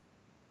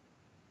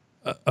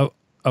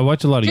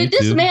watch a lot of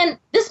YouTube.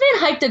 This man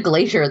hiked a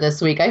glacier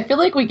this week. I feel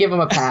like we give him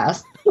a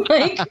pass.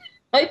 I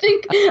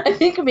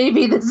think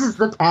maybe this is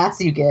the pass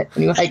you get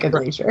when you hike a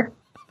glacier.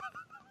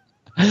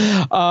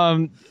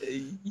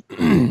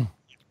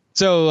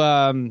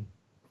 So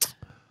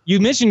you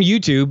mentioned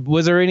YouTube.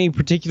 Was there any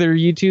particular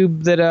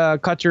YouTube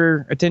that caught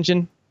your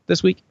attention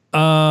this week?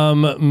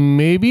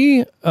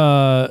 Maybe.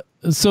 I'm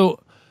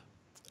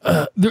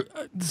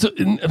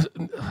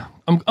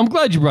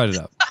glad you brought it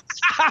up.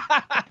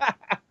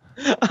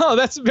 Oh,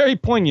 that's very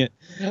poignant.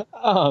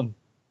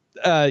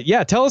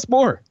 Yeah, tell us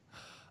more.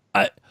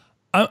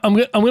 I'm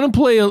gonna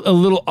play a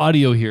little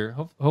audio here.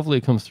 Hopefully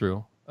it comes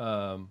through.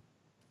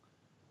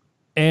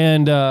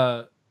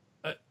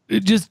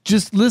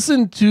 Just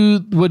listen to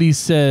what he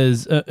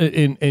says,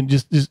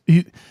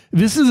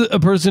 this is a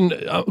person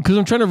because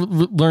I'm trying to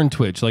learn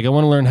Twitch. Like I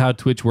want to learn how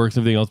Twitch works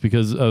and everything else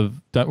because of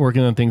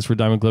working on things for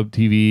Diamond Club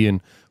TV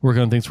and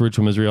working on things for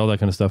Ritual Misery, all that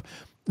kind of stuff.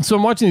 So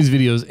I'm watching these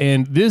videos,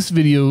 and this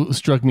video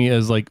struck me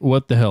as like,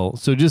 what the hell?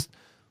 So just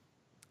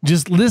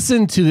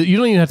listen to you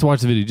don't even have to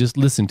watch the video. Just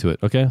listen to it,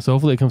 okay? So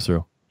hopefully it comes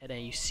through. And then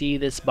you see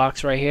this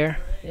box right here.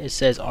 It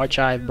says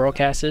archive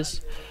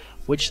broadcasts.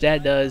 Which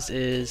that does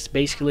is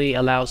basically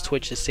allows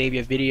Twitch to save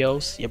your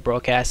videos, your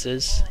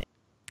broadcasts.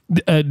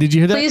 Did you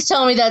hear that? Please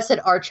tell me that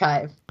said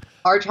archive.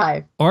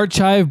 Archive.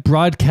 Archive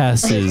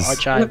broadcasts.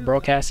 Archive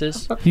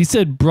broadcasts. He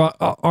said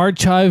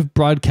archive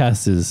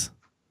broadcasts.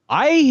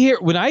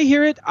 When I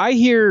hear it, I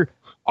hear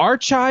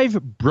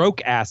archive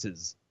broke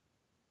asses.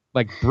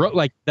 Like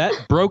that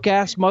broke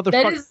ass motherfucker.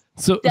 That is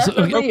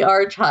definitely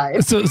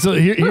archive. So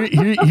here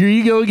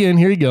you go again.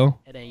 Here you go.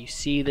 And then you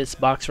see this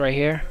box right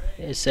here.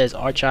 It says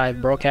archive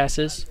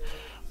broadcasts,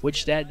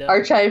 which that does.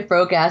 Archive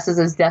broadcasts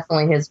is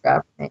definitely his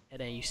rap. And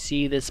then you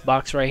see this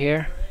box right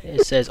here.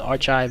 It says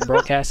archive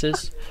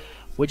broadcasts,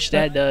 which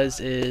that does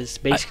is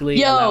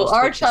basically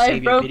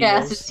archive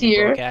broadcasts is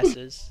here. That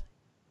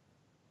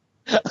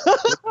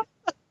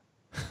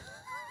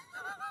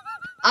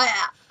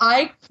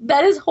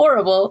is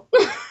horrible.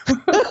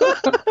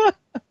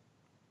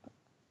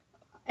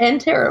 And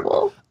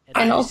terrible.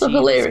 And also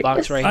hilarious. This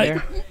box right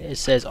here, it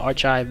says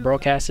archive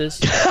broadcasts, which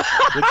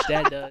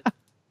that does.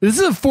 This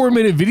is a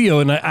 4-minute video,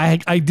 and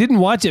I didn't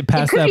watch it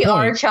past that point. It could be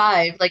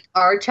archive, like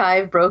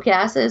archive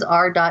broadcasts,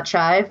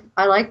 r.chive.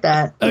 I like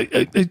that.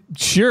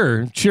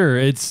 Sure.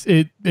 It's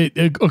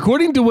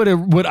according to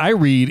what I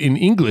read in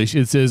English,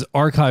 it says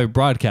archive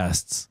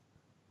broadcasts.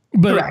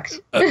 But,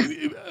 correct.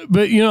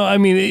 But I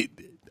mean,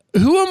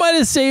 who am I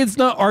to say it's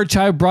not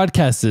archive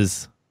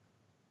broadcasts?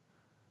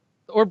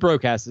 Or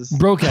broadcasts.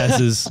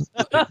 Broadcasts.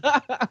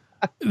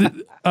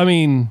 I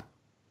mean,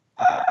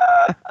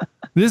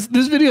 this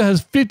video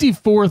has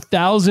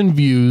 54,000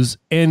 views,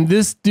 and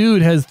this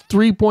dude has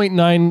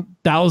 3.9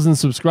 thousand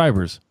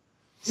subscribers.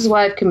 This is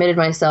why I've committed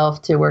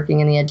myself to working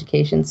in the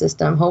education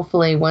system.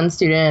 Hopefully, one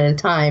student at a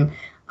time,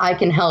 I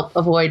can help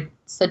avoid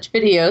such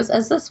videos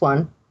as this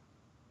one.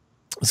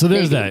 So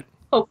there's that.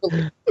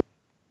 Hopefully.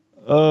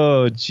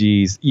 Oh,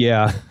 geez.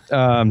 Yeah.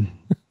 Man,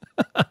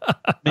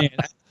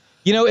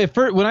 you know,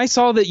 when I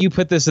saw that you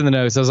put this in the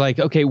notes, I was like,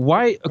 okay,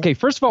 why? Okay,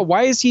 first of all,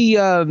 why is he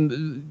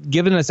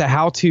giving us a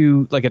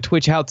how-to, like a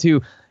Twitch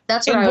how-to?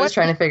 That's what I was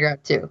trying to figure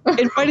out too.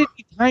 And why did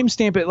he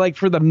timestamp it like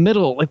for the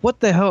middle? Like,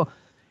 what the hell?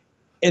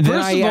 And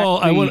first of all,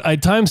 I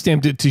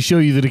timestamped it to show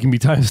you that it can be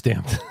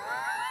timestamped.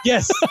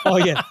 Yes. Oh,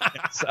 yes.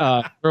 Yes.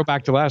 Throw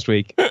back to last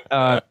week.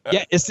 Yeah,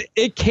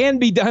 it can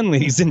be done,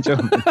 ladies and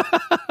gentlemen.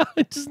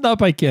 Just not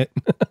by Kit.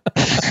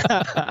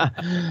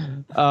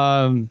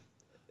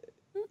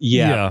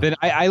 Yeah. Then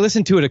I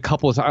listened to it a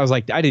couple of times. I was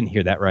like, I didn't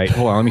hear that right.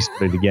 Hold on, let me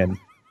start it again.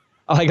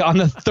 Like on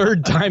the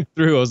third time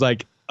through, I was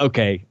like,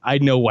 okay, I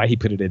know why he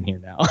put it in here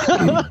now.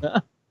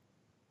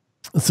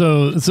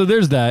 So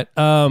there's that.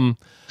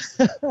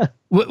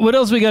 What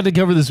else we got to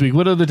cover this week?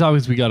 What other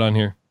topics we got on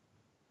here?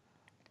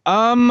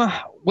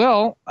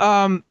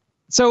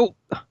 So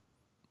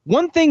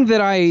one thing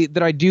that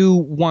I do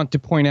want to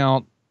point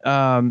out,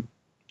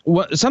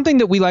 something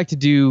that we like to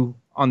do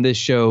on this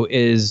show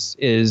is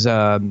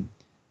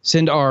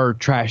send our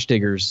trash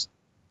diggers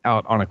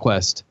out on a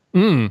quest.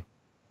 And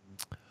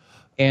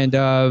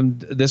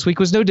this week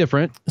was no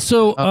different.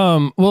 So,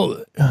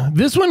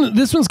 this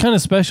one's kind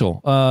of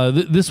special.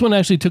 This one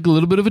actually took a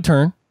little bit of a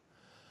turn,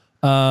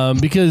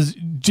 because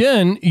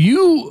Jen,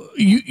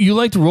 you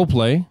like to role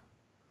play,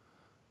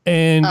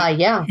 and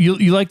yeah,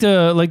 you like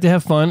to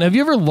have fun. Have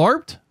you ever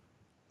LARPed?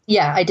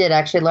 Yeah, I did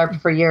actually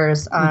LARP for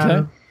years.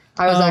 Okay.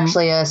 I was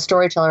actually a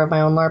storyteller of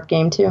my own LARP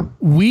game too.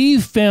 We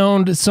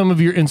found some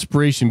of your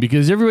inspiration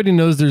because everybody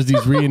knows there's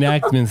these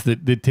reenactments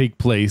that take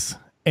place,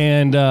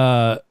 and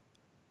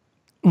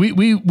we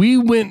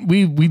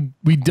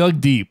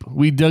dug deep.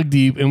 We dug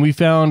deep, and we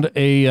found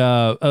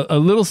a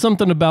little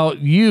something about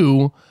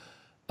you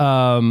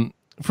from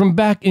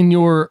back in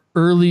your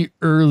early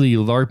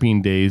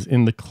LARPing days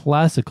in the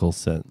classical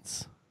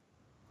sense.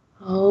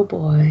 Oh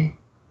boy.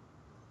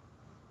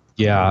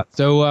 Yeah.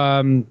 So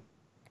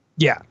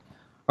yeah.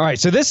 All right.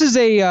 So this is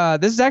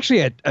actually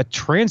a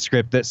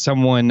transcript that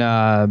someone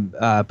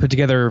put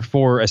together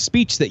for a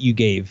speech that you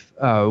gave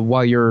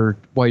while you're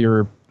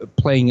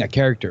playing a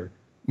character.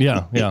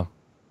 Yeah. Yeah.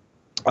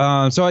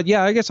 So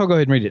yeah, I guess I'll go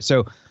ahead and read it. So,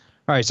 all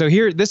right. So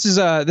here, this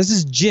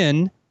is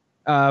Jenn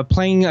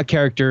playing a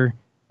character.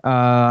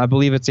 I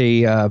believe it's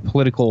a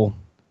political.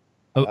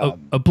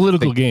 A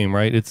political game,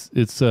 right? It's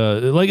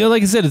like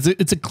I said,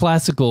 it's a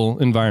classical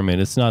environment.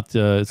 It's not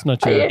your.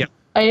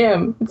 I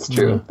am. It's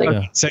true.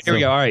 Okay, so here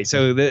we go. All right.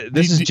 So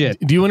this is Jenn.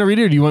 Do you want to read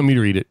it, or do you want me to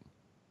read it?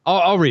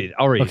 I'll read it.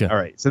 I'll read it. All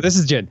right. So this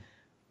is Jenn.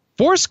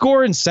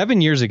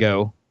 7 years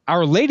ago,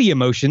 our lady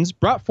emotions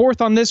brought forth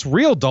on this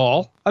real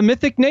doll a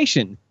mythic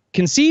nation,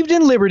 conceived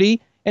in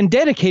liberty and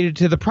dedicated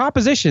to the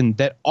proposition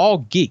that all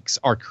geeks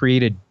are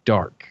created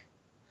dark.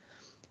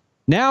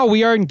 Now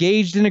we are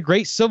engaged in a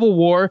great civil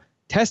war,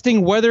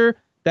 testing whether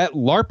that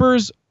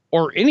LARPers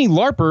or any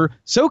LARPer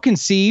so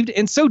conceived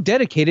and so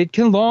dedicated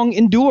can long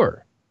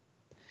endure.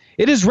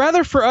 It is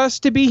rather for us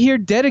to be here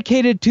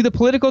dedicated to the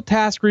political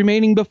task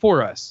remaining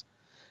before us,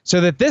 so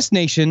that this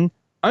nation,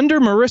 under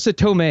Marissa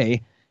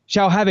Tomei,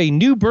 shall have a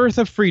new birth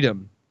of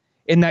freedom,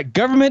 in that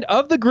government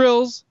of the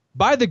grills,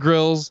 by the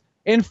grills,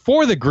 and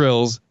for the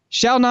grills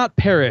shall not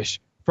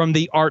perish from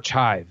the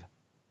arch-hive.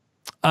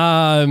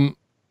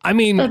 I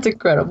mean, that's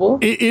incredible.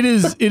 It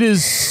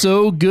is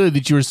so good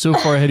that you were so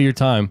far ahead of your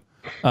time.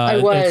 I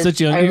was. Such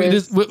young.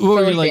 What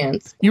were you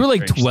like? You were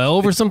like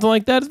 12 or something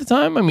like that at the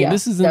time. I mean,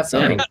 this is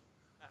insane.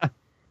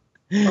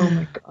 Oh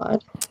my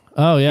god.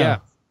 Oh yeah.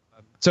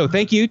 So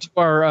thank you to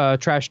our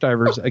trash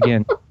divers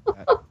again.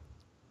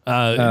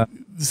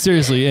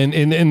 Seriously,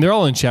 and they're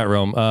all in chat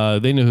realm.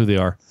 They know who they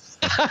are.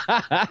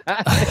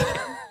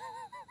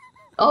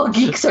 All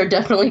geeks are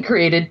definitely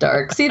created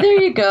dark. See,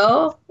 there you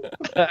go.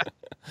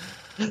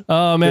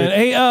 Oh man,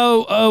 hey,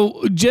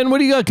 Jenn, what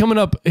do you got coming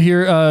up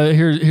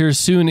here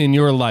soon in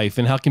your life,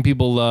 and how can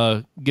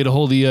people get a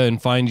hold of you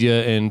and find you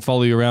and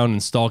follow you around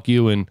and stalk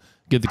you and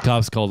get the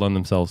cops called on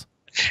themselves?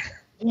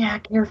 Yeah,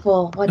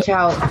 careful, watch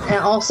out, and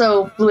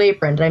also Blue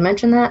Apron. Did I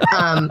mention that?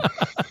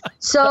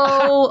 So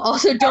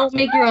also don't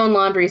make your own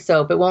laundry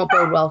soap; it won't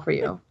bode well for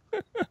you.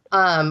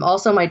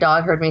 Also, my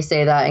dog heard me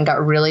say that and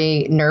got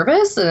really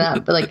nervous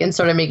and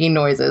started making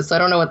noises. So I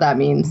don't know what that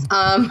means.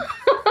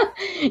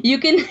 You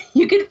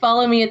can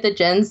follow me at the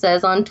Jenn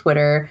Says on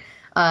Twitter.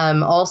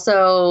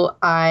 Also,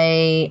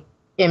 I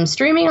am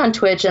streaming on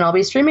Twitch, and I'll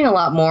be streaming a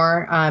lot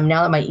more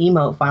now that my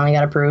emote finally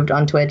got approved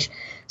on Twitch.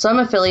 So I'm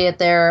affiliate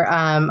there.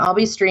 I'll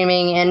be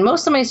streaming, and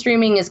most of my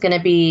streaming is going to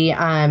be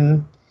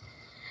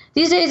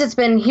these days. It's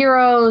been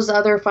Heroes,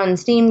 other fun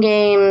Steam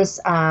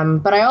games,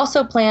 but I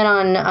also plan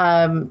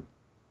on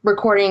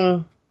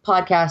recording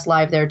podcast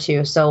live there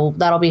too. So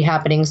that'll be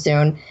happening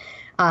soon.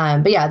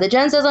 But yeah, the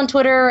Jenn Says on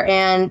Twitter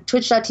and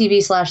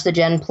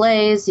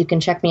twitch.tv/thejenplays. You can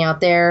check me out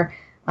there.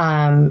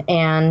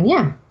 And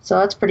yeah, so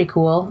that's pretty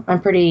cool.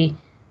 I'm pretty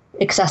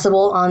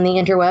accessible on the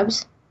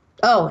interwebs.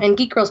 Oh, and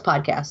Geek Girls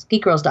podcast,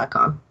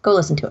 geekgirls.com. Go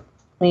listen to it.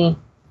 We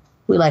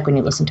like when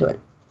you listen to it,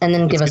 and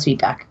then give us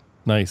feedback.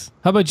 Nice.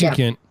 How about you,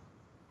 Kent?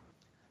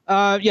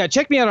 Yeah,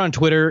 check me out on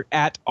Twitter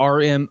at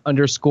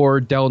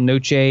 @RM_Del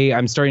Noche.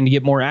 I'm starting to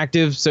get more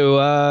active,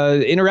 so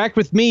interact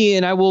with me,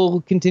 and I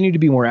will continue to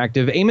be more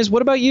active. Amos,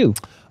 what about you?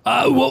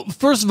 Well,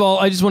 first of all,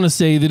 I just want to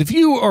say that if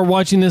you are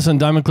watching this on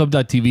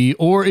diamondclub.tv,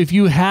 or if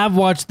you have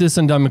watched this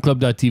on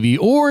diamondclub.tv,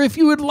 or if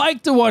you would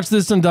like to watch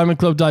this on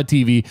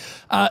diamondclub.tv,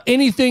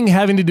 anything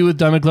having to do with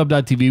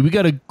diamondclub.tv, we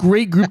got a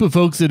great group of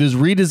folks that is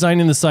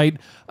redesigning the site,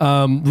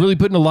 really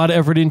putting a lot of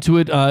effort into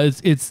it.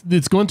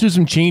 It's going through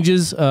some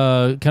changes,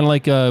 kind of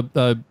like one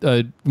of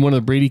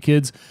the Brady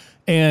kids,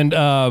 and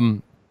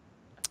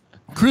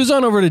cruise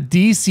on over to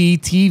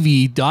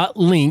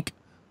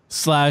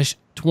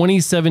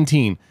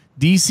dctv.link/2017.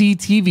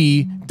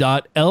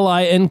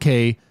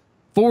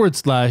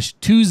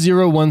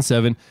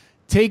 dctv.link/2017.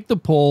 Take the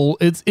poll.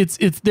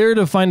 It's there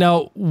to find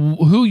out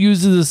who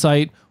uses the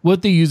site,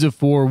 what they use it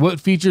for, what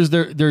features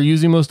they're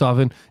using most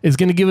often. It's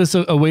going to give us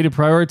a way to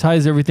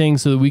prioritize everything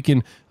so that we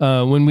can,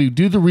 when we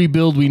do the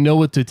rebuild, we know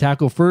what to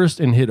tackle first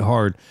and hit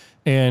hard.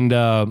 And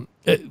I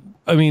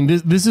mean,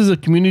 this is a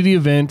community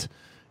event.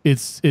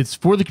 It's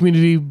for the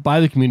community, by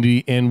the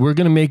community, and we're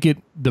going to make it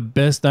the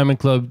best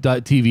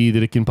diamondclub.tv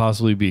that it can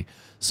possibly be.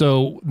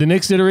 So the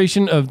next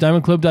iteration of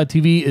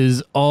diamondclub.tv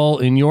is all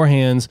in your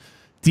hands.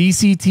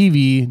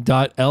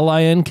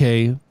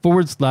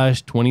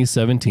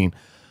 dctv.link/2017.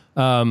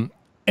 And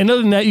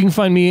other than that, you can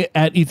find me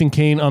at Ethan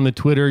Kane on the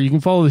Twitter. You can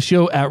follow the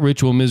show at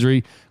Ritual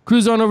Misery.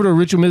 Cruise on over to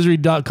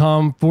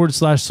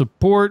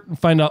ritualmisery.com/support.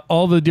 Find out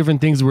all the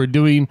different things we're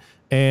doing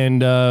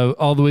and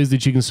all the ways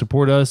that you can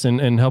support us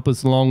and help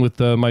us along with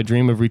my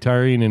dream of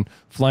retiring and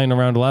flying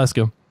around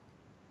Alaska.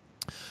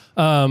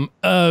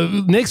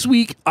 Next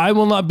week, I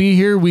will not be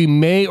here. We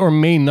may or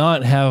may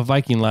not have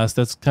Viking Last.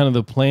 That's kind of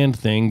the planned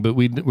thing, but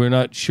we're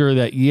not sure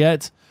that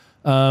yet.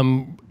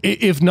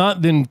 If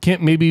not, then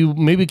Kent,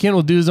 maybe Kent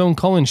will do his own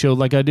call-in show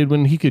like I did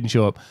when he couldn't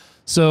show up.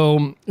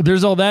 So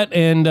there's all that.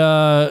 And,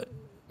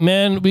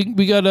 man,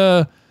 we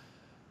gotta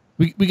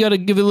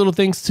give a little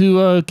thanks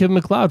to Kevin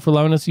MacLeod for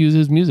allowing us to use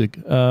his music.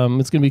 It's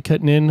going to be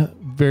cutting in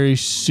very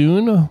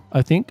soon,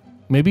 I think.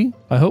 Maybe.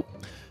 I hope.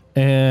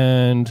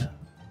 And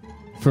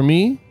for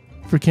me,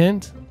 for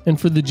Kent, and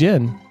for the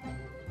Jen,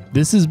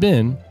 this has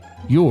been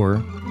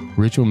your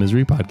Ritual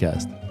Misery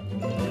Podcast.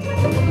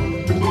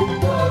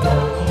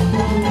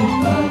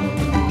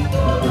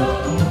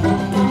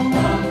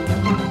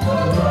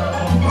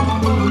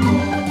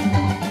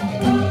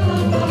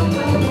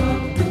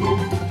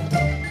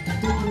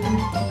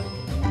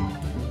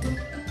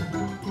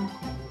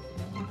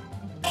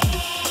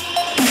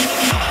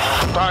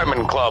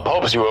 Diamond Club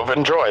hopes you have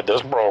enjoyed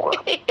this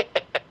program.